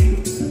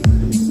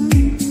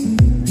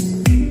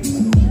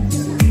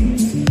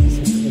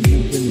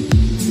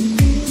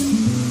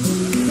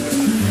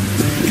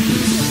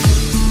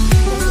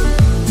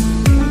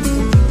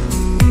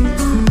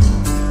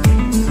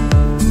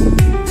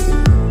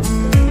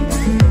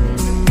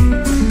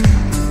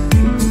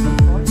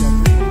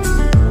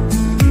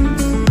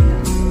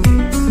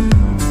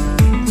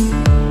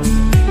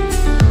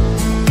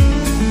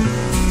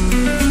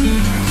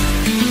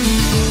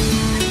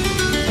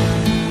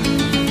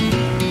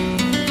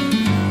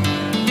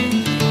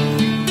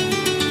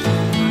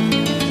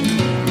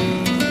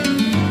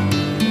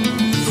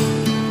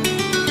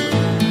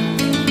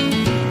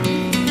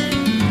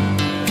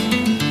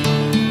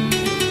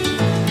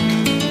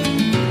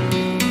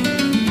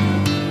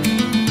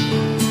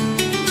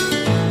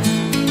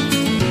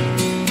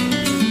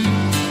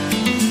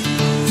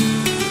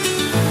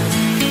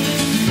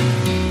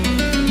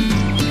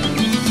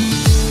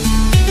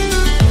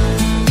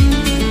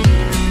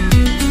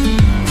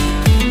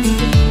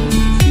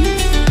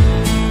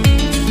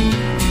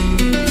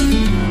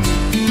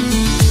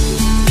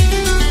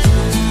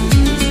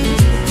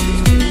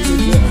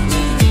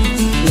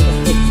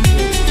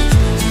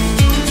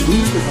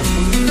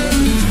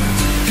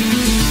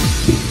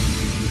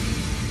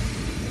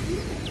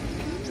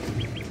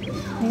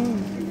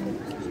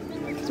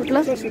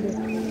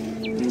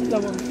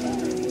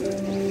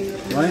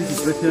 Ouais, vous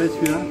préférez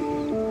celui-là?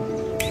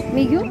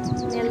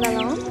 Miel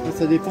d'alande.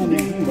 Ça dépend des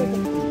goûts.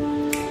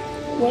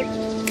 Ouais.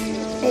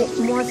 Et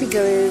moi, c'est que...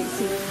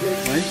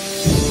 Ouais.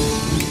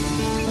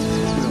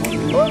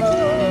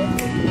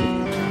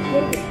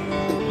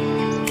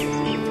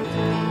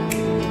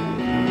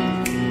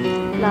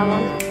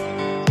 Lavande.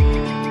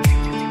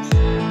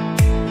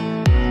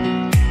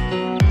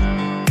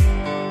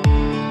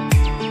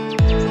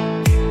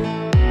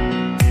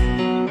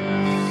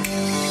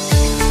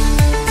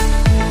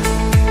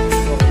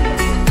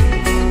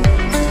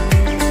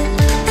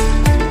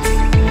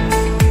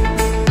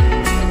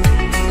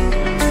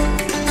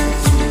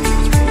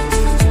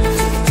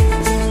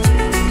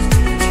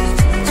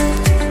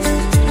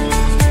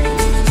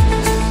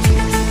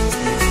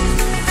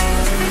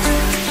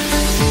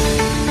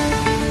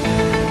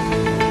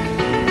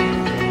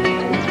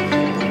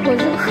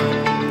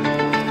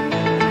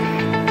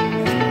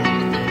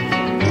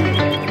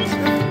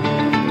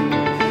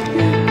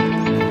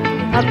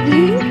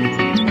 Happy.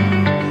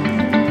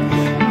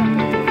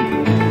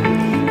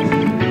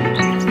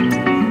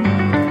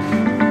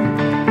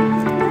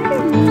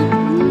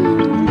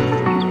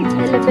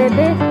 Et le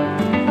bébé.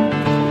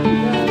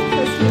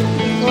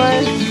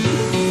 Ouais.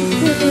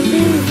 C'est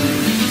bébé.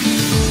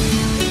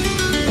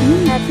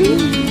 Happy.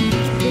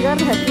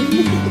 Regarde happy.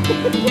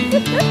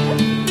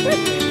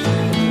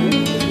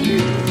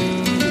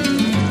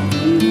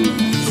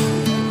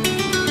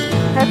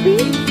 Happy.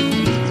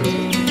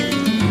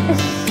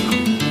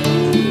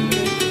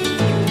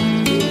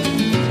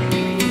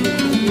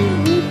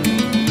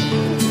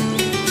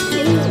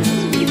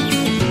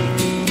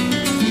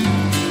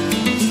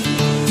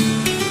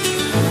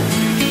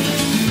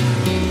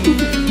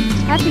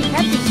 Happy,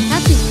 happy,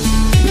 happy.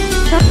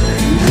 Stop.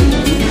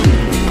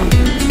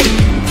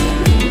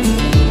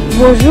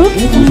 Bonjour.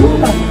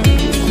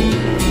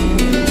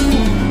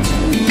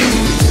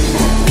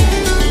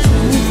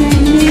 C'est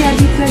une nuit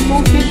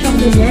habituellement faite sur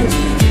de miel.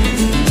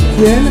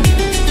 Miel,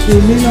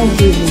 c'est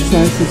mélangé. Donc ça,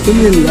 c'est ce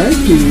miel-là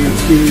qui est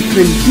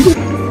très liquide.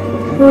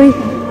 Oui.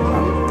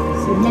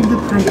 C'est le miel de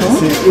printemps. Non,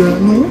 c'est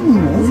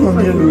un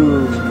miel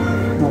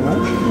normal.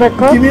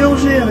 D'accord. Qui est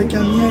mélangé avec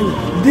un miel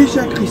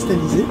déjà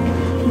cristallisé.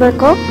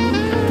 D'accord.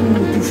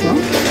 Tout ça.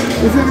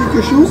 On fait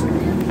quelque chose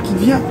qui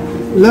vient.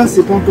 Là,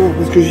 c'est pas encore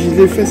parce que je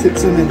l'ai fait cette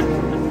semaine.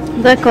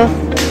 D'accord.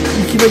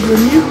 Et qui va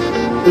devenir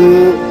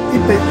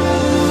épais.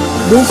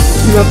 Donc,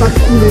 il va pas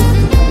couler.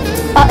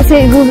 Ah,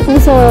 c'est vous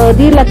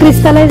dire la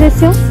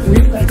cristallisation? Oui.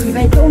 Il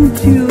va être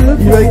onctueux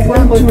Il va être pour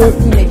pouvoir onctueux.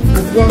 tartiner.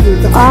 Pour pouvoir le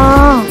tartiner.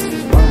 Ah,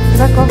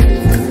 d'accord.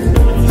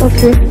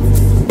 Ok.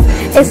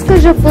 Est-ce que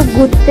je peux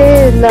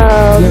goûter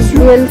la Bien sûr.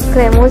 miel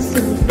crémeuse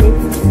s'il vous plaît?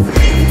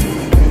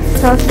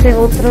 Ça, c'est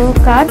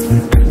votre carte.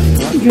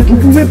 Vous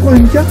pouvez prendre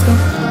une carte. Hein.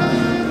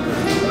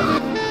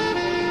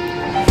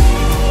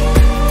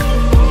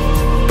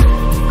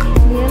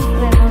 Miel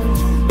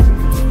crémeuse.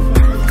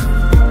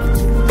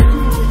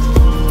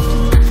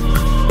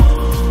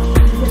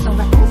 Vous êtes en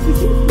vacances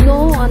ici?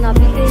 Non, on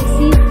habite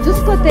ici,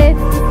 juste côté.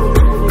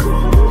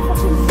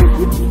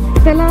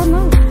 C'est là,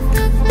 non?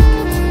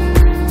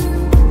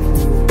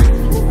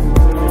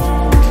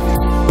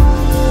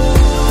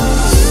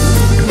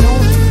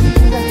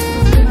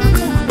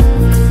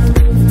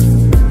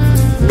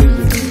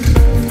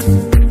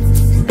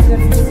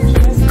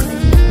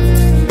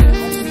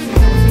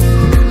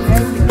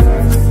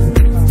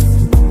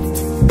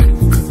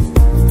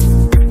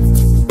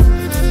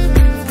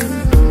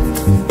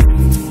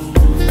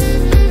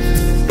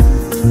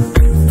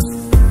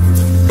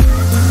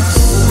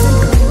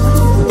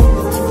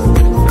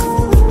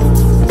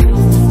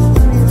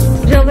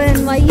 Je vais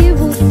envoyer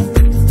vous.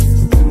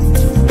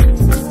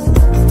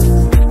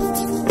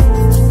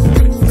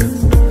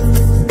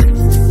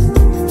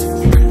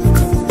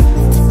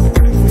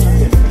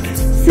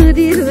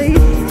 Sourire, oui.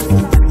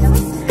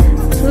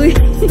 Oui.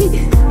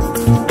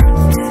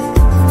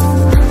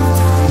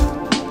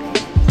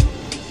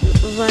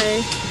 Ouais.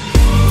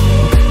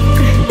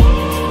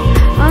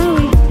 Ah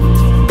oui.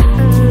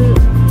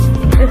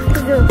 Est-ce que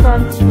je vais faire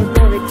une petite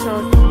photo avec ça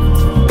aussi?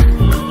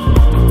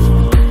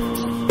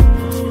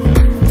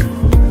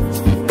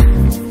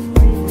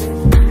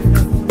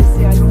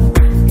 C'est à Londres.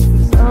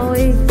 Ah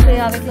oui, c'est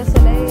avec le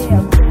soleil.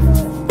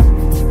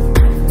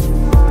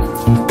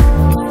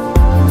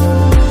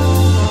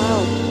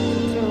 Wow.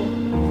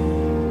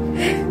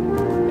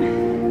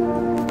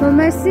 Bon,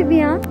 merci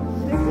bien.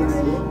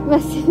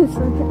 Merci. Au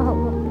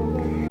revoir.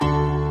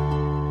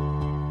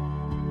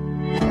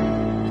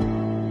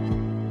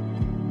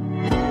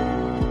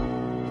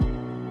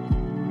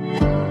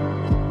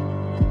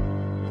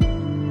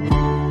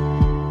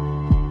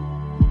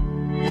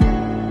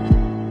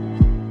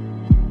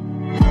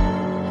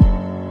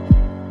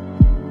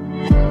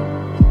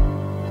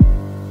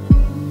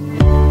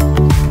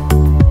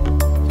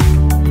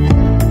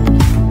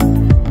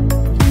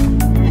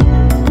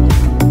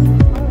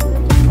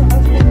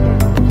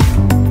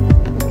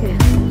 Ok.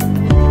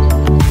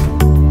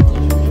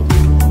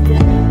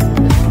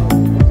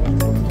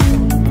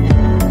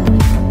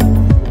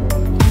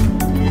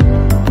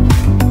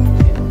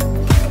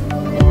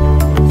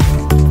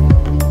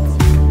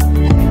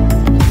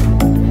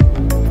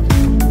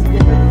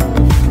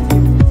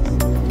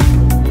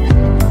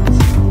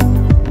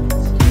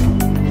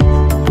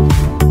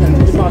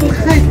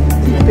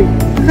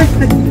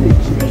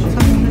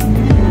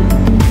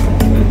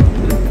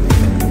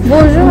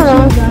 Bonjour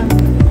madame.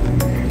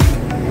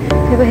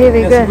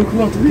 Merci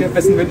beaucoup en tout cas,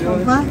 passe une bonne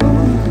journée.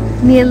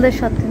 Miel de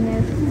châtaignier.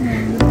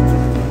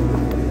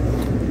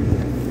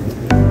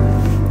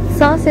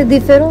 Ça c'est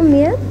différent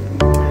miel?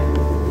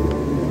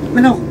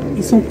 Alors,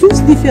 ils sont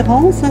tous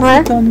différents. Ça,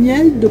 Ouais. c'est un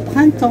miel de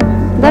printemps.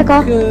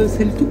 D'accord.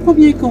 C'est le tout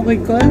premier qu'on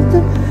récolte.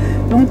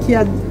 Donc, il y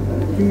a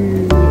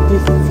des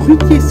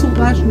fruitiers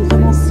sauvages,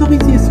 notamment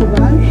cerisiers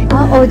sauvages.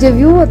 Ah, oh, j'ai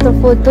vu votre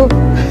photo.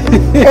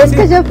 Est-ce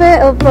que je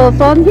peux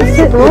prendre?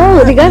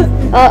 Oh, regarde.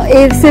 Ah,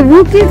 et c'est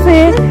vous qui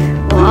faites.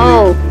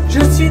 Wow. Je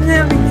suis née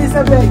avec des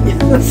abeilles.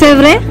 C'est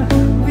vrai?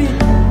 Oui,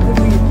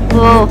 oui.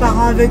 Wow. Mes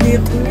parents avaient des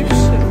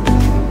ruches.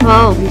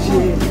 Wow. Et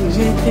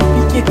j'ai été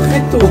piquée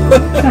très tôt.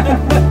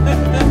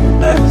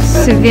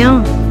 C'est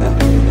bien.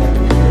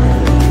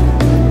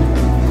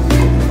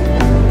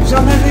 J'en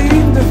avais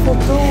une de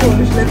photo,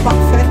 je l'ai pas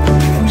refaite,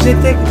 où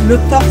j'étais le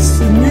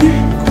torse nu,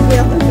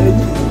 couvert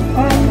d'abeilles.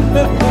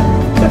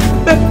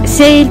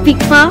 C'est ils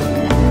piquent pas,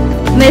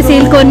 mais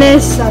s'ils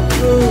connaissent. Ça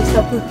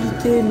peut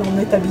piquer, mais on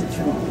est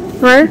habitué.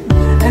 Ouais.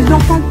 Elles n'ont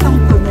pas le temps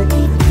de connaître.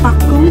 Par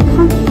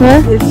contre,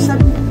 Ouais. elles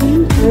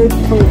s'habituent à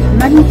être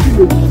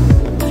manipulées.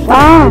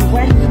 Ah. Elles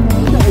voient du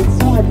monde,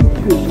 elles sont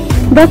habituées.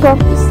 D'accord.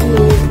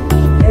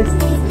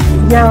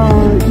 Il y a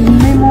une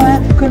mémoire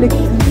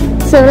collective.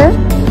 C'est vrai?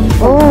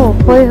 Oh,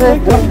 oui, oui.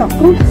 Alors, par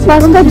contre, c'est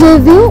Parce comme que j'ai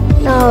vu.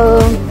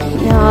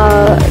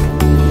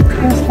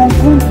 on se rend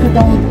compte que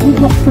dans le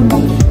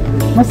comportement,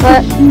 moi si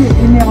Ouais. je suis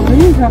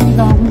énervée, j'arrive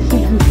à un rocher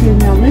que je suis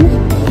énervée,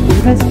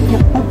 je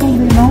respire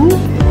profondément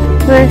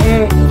Ouais.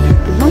 et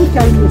je me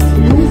calme,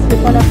 sinon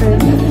c'est pas la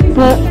peine.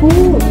 Ouais. Il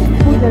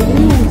faut y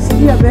aller aussi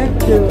avec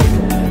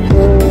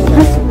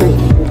respect.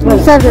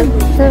 Voilà. C'est vrai.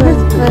 C'est vrai.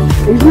 Ouais.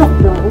 Et je leur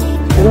parle.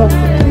 Alors,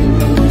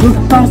 je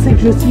pensais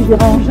que je suis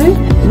dérangée,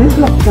 mais je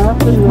leur parle.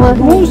 Je leur Ouais.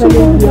 dis, vous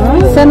allez bien.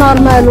 C'est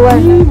normal, ouais.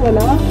 Oui,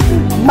 voilà.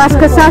 Parce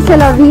que ça, c'est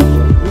la vie.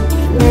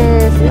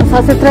 Et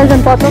ça, c'est très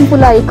important pour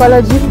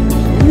l'écologie.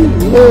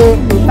 Et,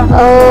 Ça ne pas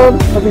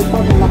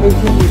dans la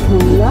région de ce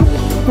moment-là.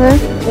 ouais.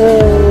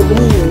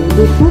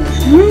 Les choses,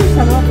 plus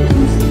ça va,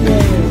 plus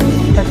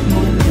c'est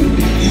traitement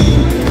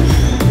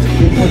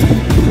de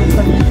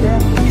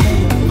sanitaire.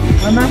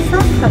 Un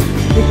massacre,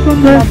 et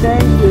comme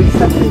l'abeille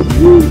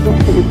s'affaiblit, donc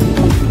elle est plus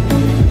grande.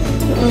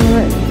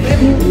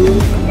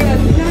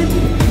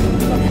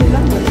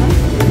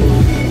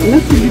 Là,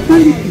 c'est du pain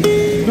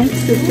d'épices. Donc,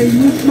 c'est fait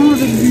uniquement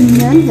avec du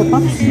miel, il n'y a pas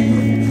de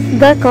sucre.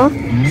 D'accord.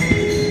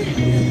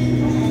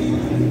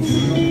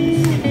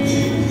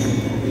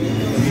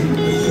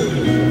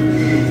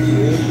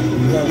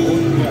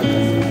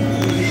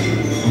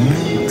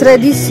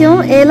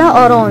 Tradition et la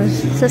orange,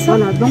 c'est ça?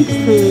 Voilà, donc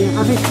c'est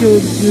avec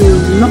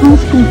de l'orange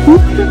qu'on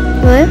coupe.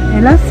 Ouais.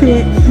 Et là,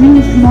 c'est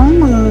uniquement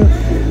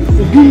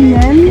du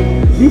miel,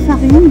 des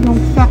farines, donc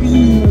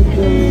farine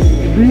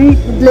de blé,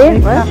 Blé, et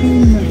ouais.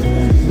 farine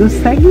de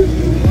seigle,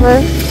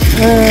 Ouais.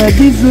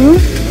 des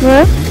œufs.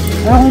 Ouais.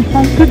 Alors on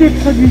prend que des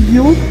produits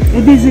bio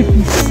et des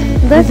épices.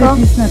 D'accord.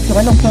 Des épices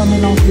naturelles, on fait un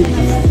mélange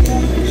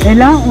d'épices. Et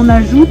là, on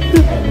ajoute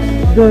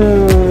de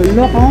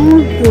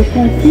l'orange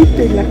confite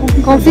et de la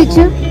confiture.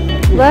 Confiture? d'orange.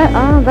 Ouais,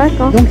 ah,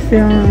 d'accord. Donc c'est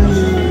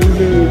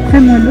il est très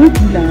moelleux,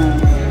 puis il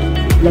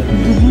a plus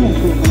de goût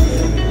encore.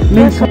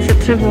 Mais D'accord, c'est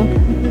très bon.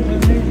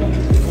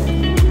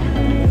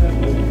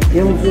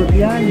 et on voit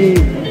bien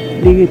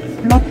les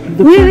plaques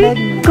de Oui, pollen.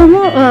 oui.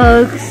 Comment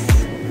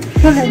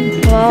Pollen,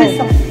 Wow. c'est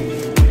ça.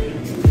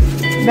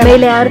 Mais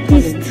il est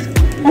artiste.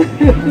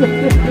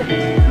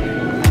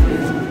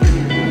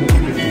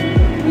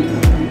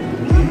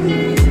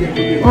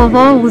 Oh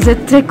wow, vous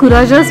êtes très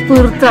courageuse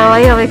pour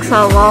travailler avec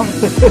ça, wow.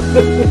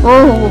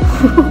 Oh.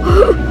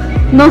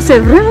 Non, c'est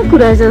vraiment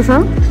courageux,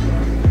 hein?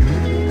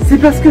 C'est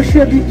parce que je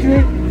suis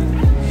habituée.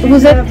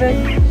 Vous êtes-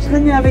 Je serais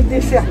née avec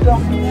des serpents.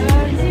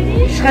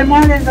 Je serais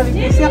moins à l'aise avec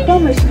des serpents,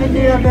 mais je serais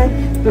née avec.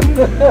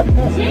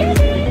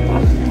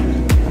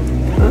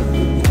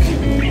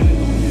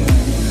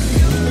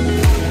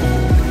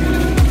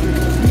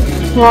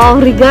 Wow,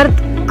 regarde.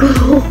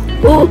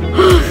 Oh.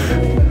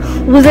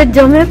 Vous êtes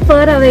jamais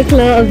peur avec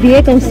le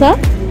billet comme ça?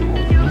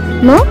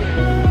 Non?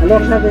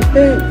 Alors j'avais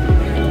fait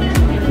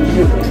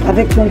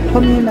avec mon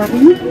premier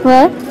mari,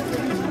 Ouais.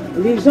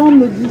 les gens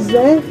me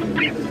disaient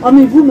 « Ah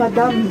mais vous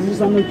madame,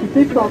 vous en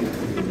occupez pas ».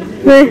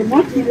 Oui. C'est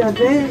moi qui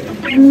l'avais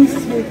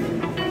initié.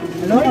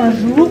 Alors un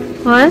jour,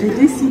 Ouais.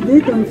 j'ai décidé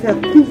de me faire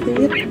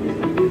couvrir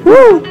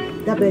Ouh.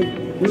 d'abeilles.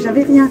 Mais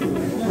j'avais rien,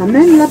 à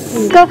même la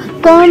peau.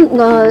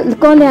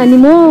 Quand les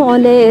animaux, on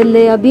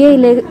les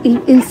habille,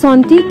 ils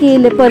sentent que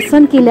les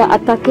personnes qui les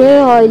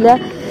attaquaient,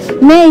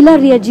 mais il a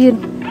réagi.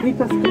 Oui,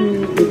 parce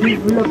qu'il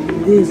développe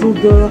des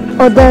odeurs.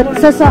 Odeur,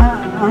 c'est ça.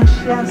 Un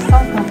chien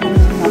sent quand on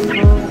est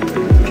d'accord.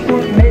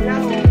 Mais là,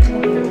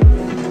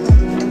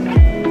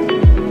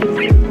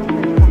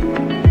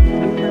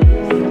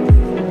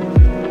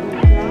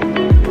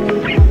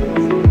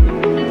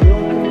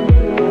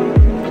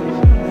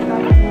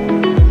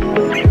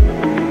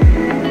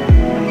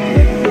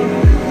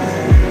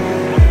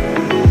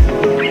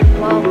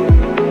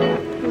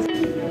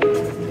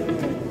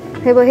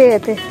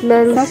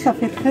 Ça ça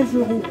fait 13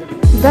 €.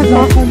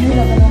 D'accord. Prenez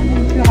la valeur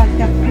moléculaire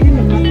alternative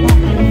maintenant.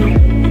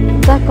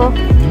 D'accord.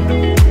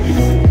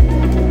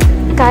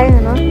 काय आहे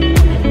ना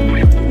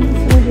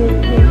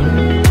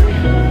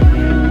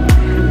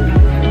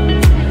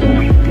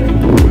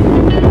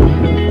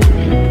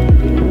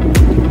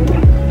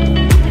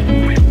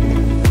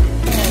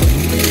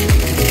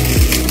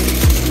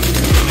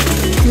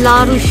La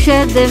Ruche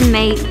de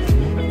Miel.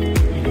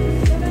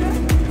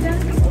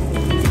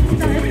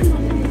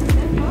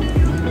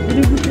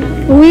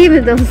 Oui,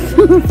 mesdames.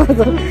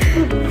 Pardon.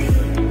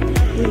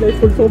 Là, il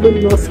faut le tourner le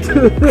masque.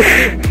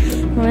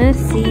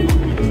 Merci.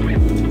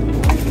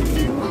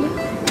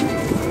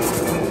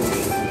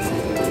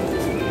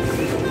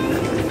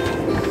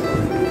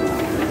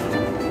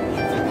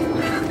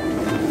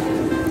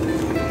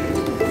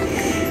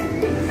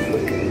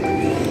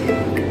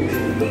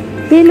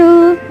 Hello.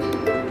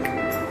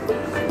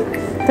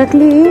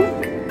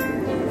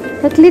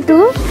 Takli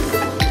too?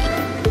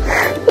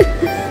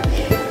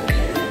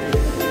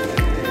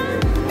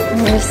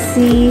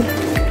 Merci.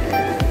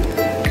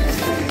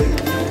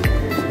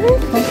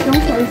 Attention,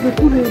 ça risque de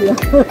couler là.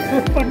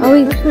 Ah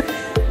oui.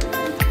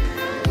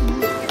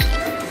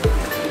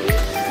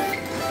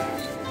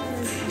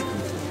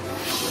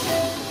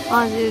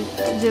 Ah,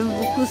 j'aime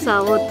beaucoup ça,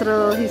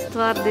 votre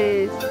histoire de...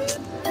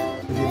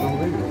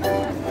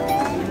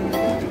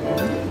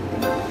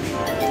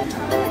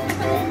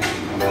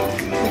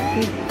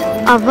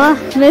 Ava,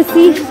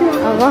 merci.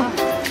 Ava.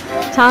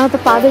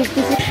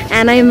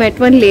 And I met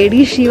one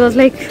lady, she was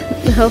like,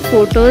 her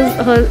photos,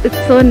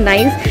 it's so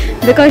nice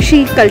because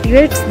she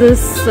cultivates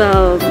this,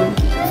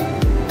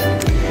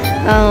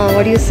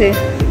 what do you say,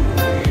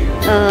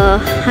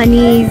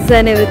 honeys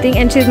and everything,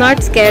 and she's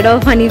not scared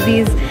of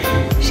honeybees.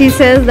 She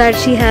says that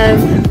she has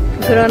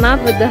grown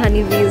up with the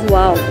honeybees.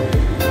 Wow.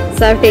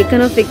 So I've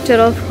taken a picture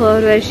of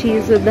her where she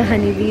is with the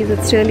honeybees.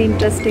 It's really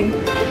interesting.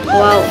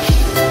 Wow.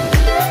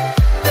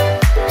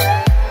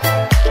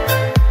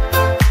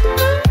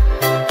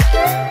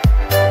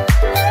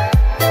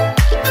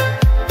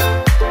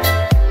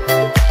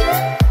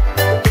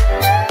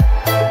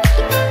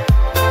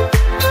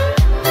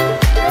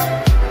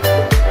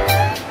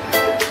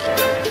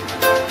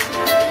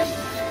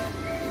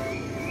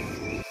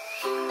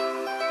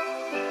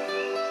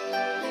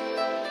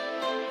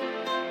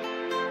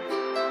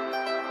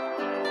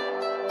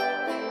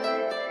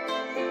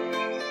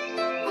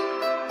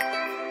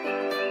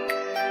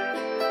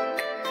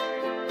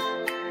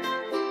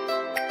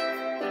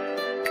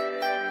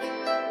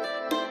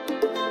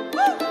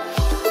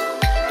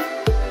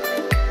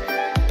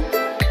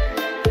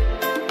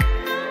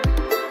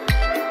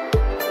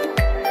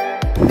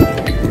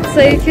 So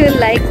if you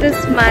like this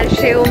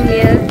Marche or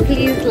Miel,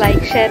 please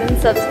like, share and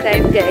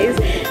subscribe guys.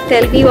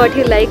 Tell me what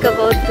you like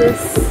about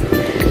this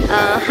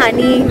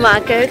honey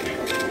market,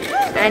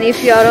 and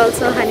if you are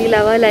also a honey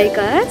lover like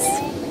us,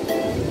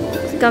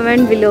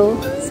 comment below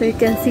so you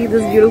can see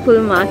this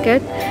beautiful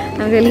market.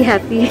 I'm really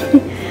happy.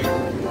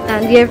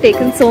 And we have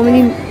taken so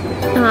many,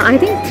 I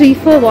think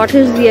 3-4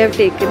 bottles we have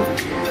taken.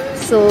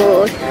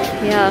 So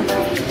yeah,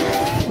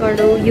 got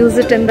to use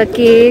it in the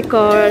cake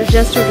or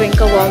just to drink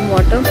a warm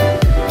water.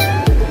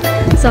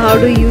 So how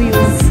do you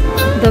use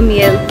the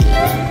Miel?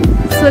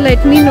 So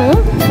let me know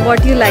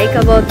what you like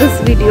about this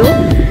video.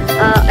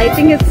 I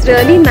think it's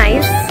really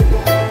nice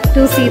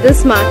to see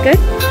this market.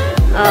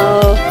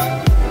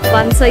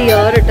 Once a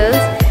year it is,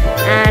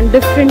 and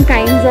different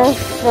kinds of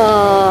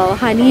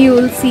honey you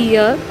will see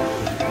here,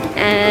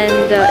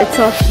 and it's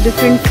of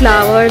different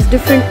flowers,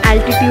 different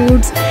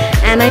altitudes.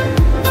 And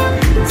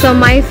so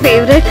my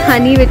favorite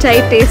honey which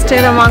I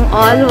tasted among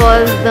all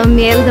was the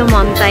Miel de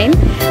Montagne,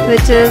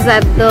 which is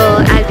at the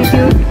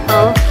altitude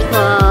of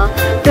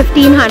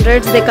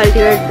 1500s they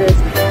cultivate this.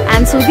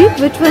 And Sudeep,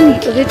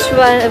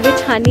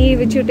 which honey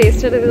which you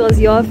tasted was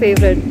your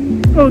favorite?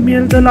 Oh,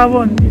 Miel de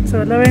Lavande. It's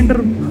a lavender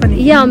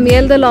honey. Yeah,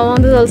 Miel de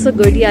Lavande is also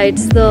good. Yeah,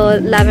 it's the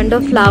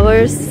lavender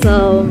flowers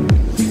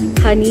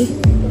honey.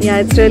 Yeah,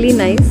 it's really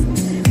nice.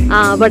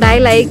 But I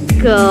like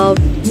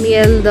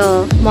Miel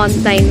de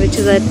Montagne, which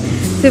is at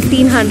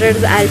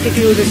 1500s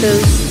altitude it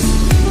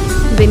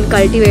is been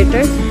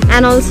cultivated.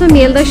 And also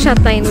Miel de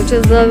Châtaigne, which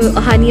is the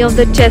honey of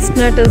the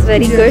chestnut, is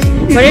very good,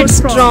 but it's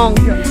strong,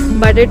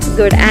 but it's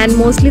good. And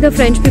mostly the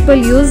French people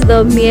use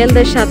the Miel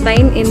de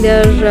Châtaigne in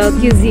their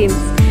cuisines,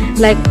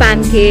 like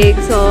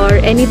pancakes or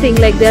anything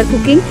like they are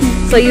cooking.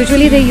 So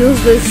usually they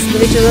use this,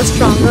 which is a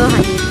stronger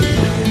honey.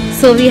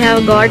 So we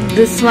have got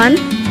this one,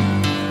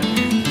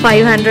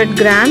 500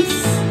 grams.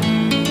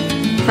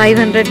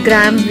 500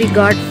 grams we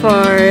got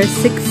for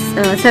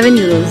 7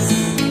 euros.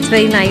 It's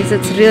very nice,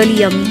 it's really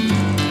yummy.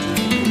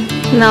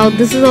 Now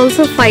this is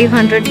also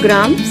 500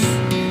 grams,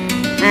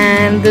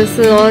 and this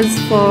was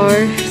for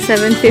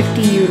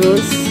 750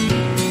 euros.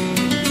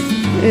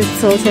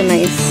 It's also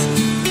nice.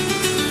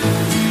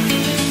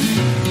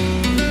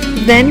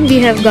 Then we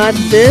have got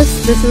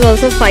this. This is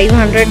also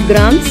 500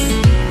 grams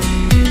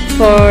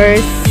for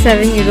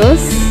 7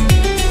 euros.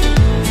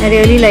 I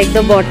really like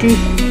the bottle.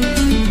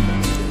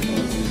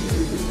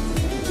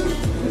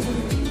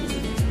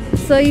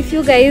 So if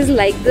you guys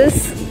like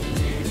this,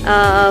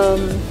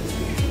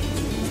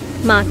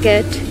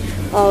 market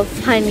of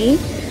honey.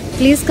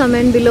 Please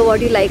comment below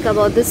what you like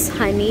about this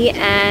honey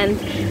and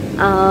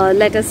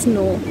let us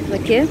know.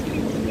 Okay,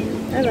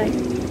 bye bye.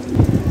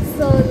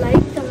 So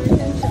like,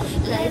 comment and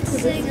subscribe to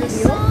this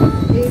video,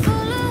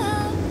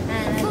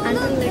 and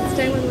until next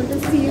time I'm going to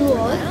see you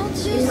all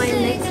in my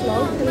next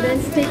vlog. Till then,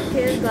 take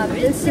care, God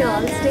bless you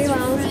all, stay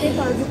wow, stay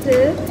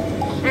positive,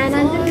 and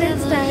until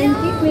next time,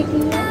 keep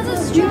making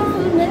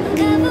beautiful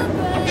memories.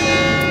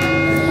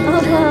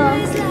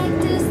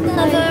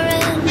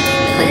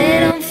 They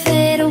don't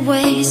fade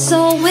away. So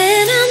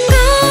when I'm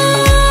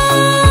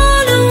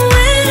gone, or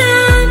when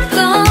I'm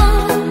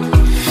gone,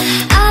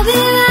 I'll be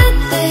right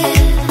there,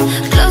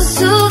 close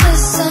to the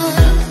sun.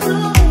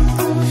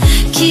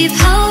 Keep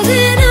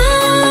holding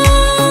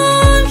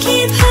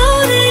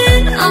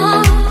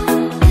on,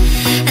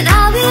 and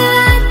I'll be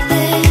right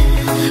there,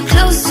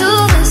 close to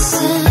the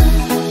sun,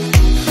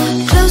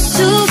 close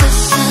to the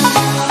sun.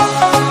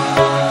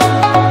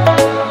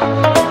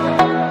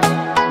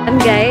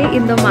 Guy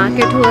in the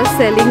market who was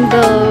selling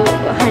the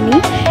honey,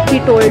 he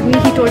told me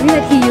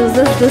that he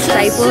uses this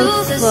type of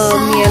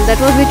miel. That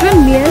was which one?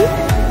 Miel?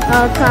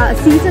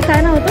 C se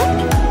काय नाव होतं?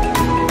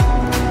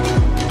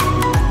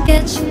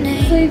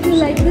 So if you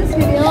like this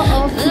video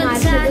of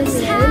Marche the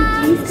Miel,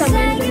 please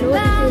comment below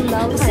if you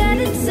love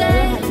honey, if you are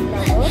a honey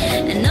lover,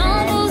 and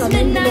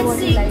comment below what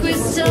you like about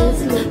this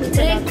local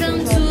production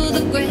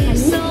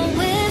of honey.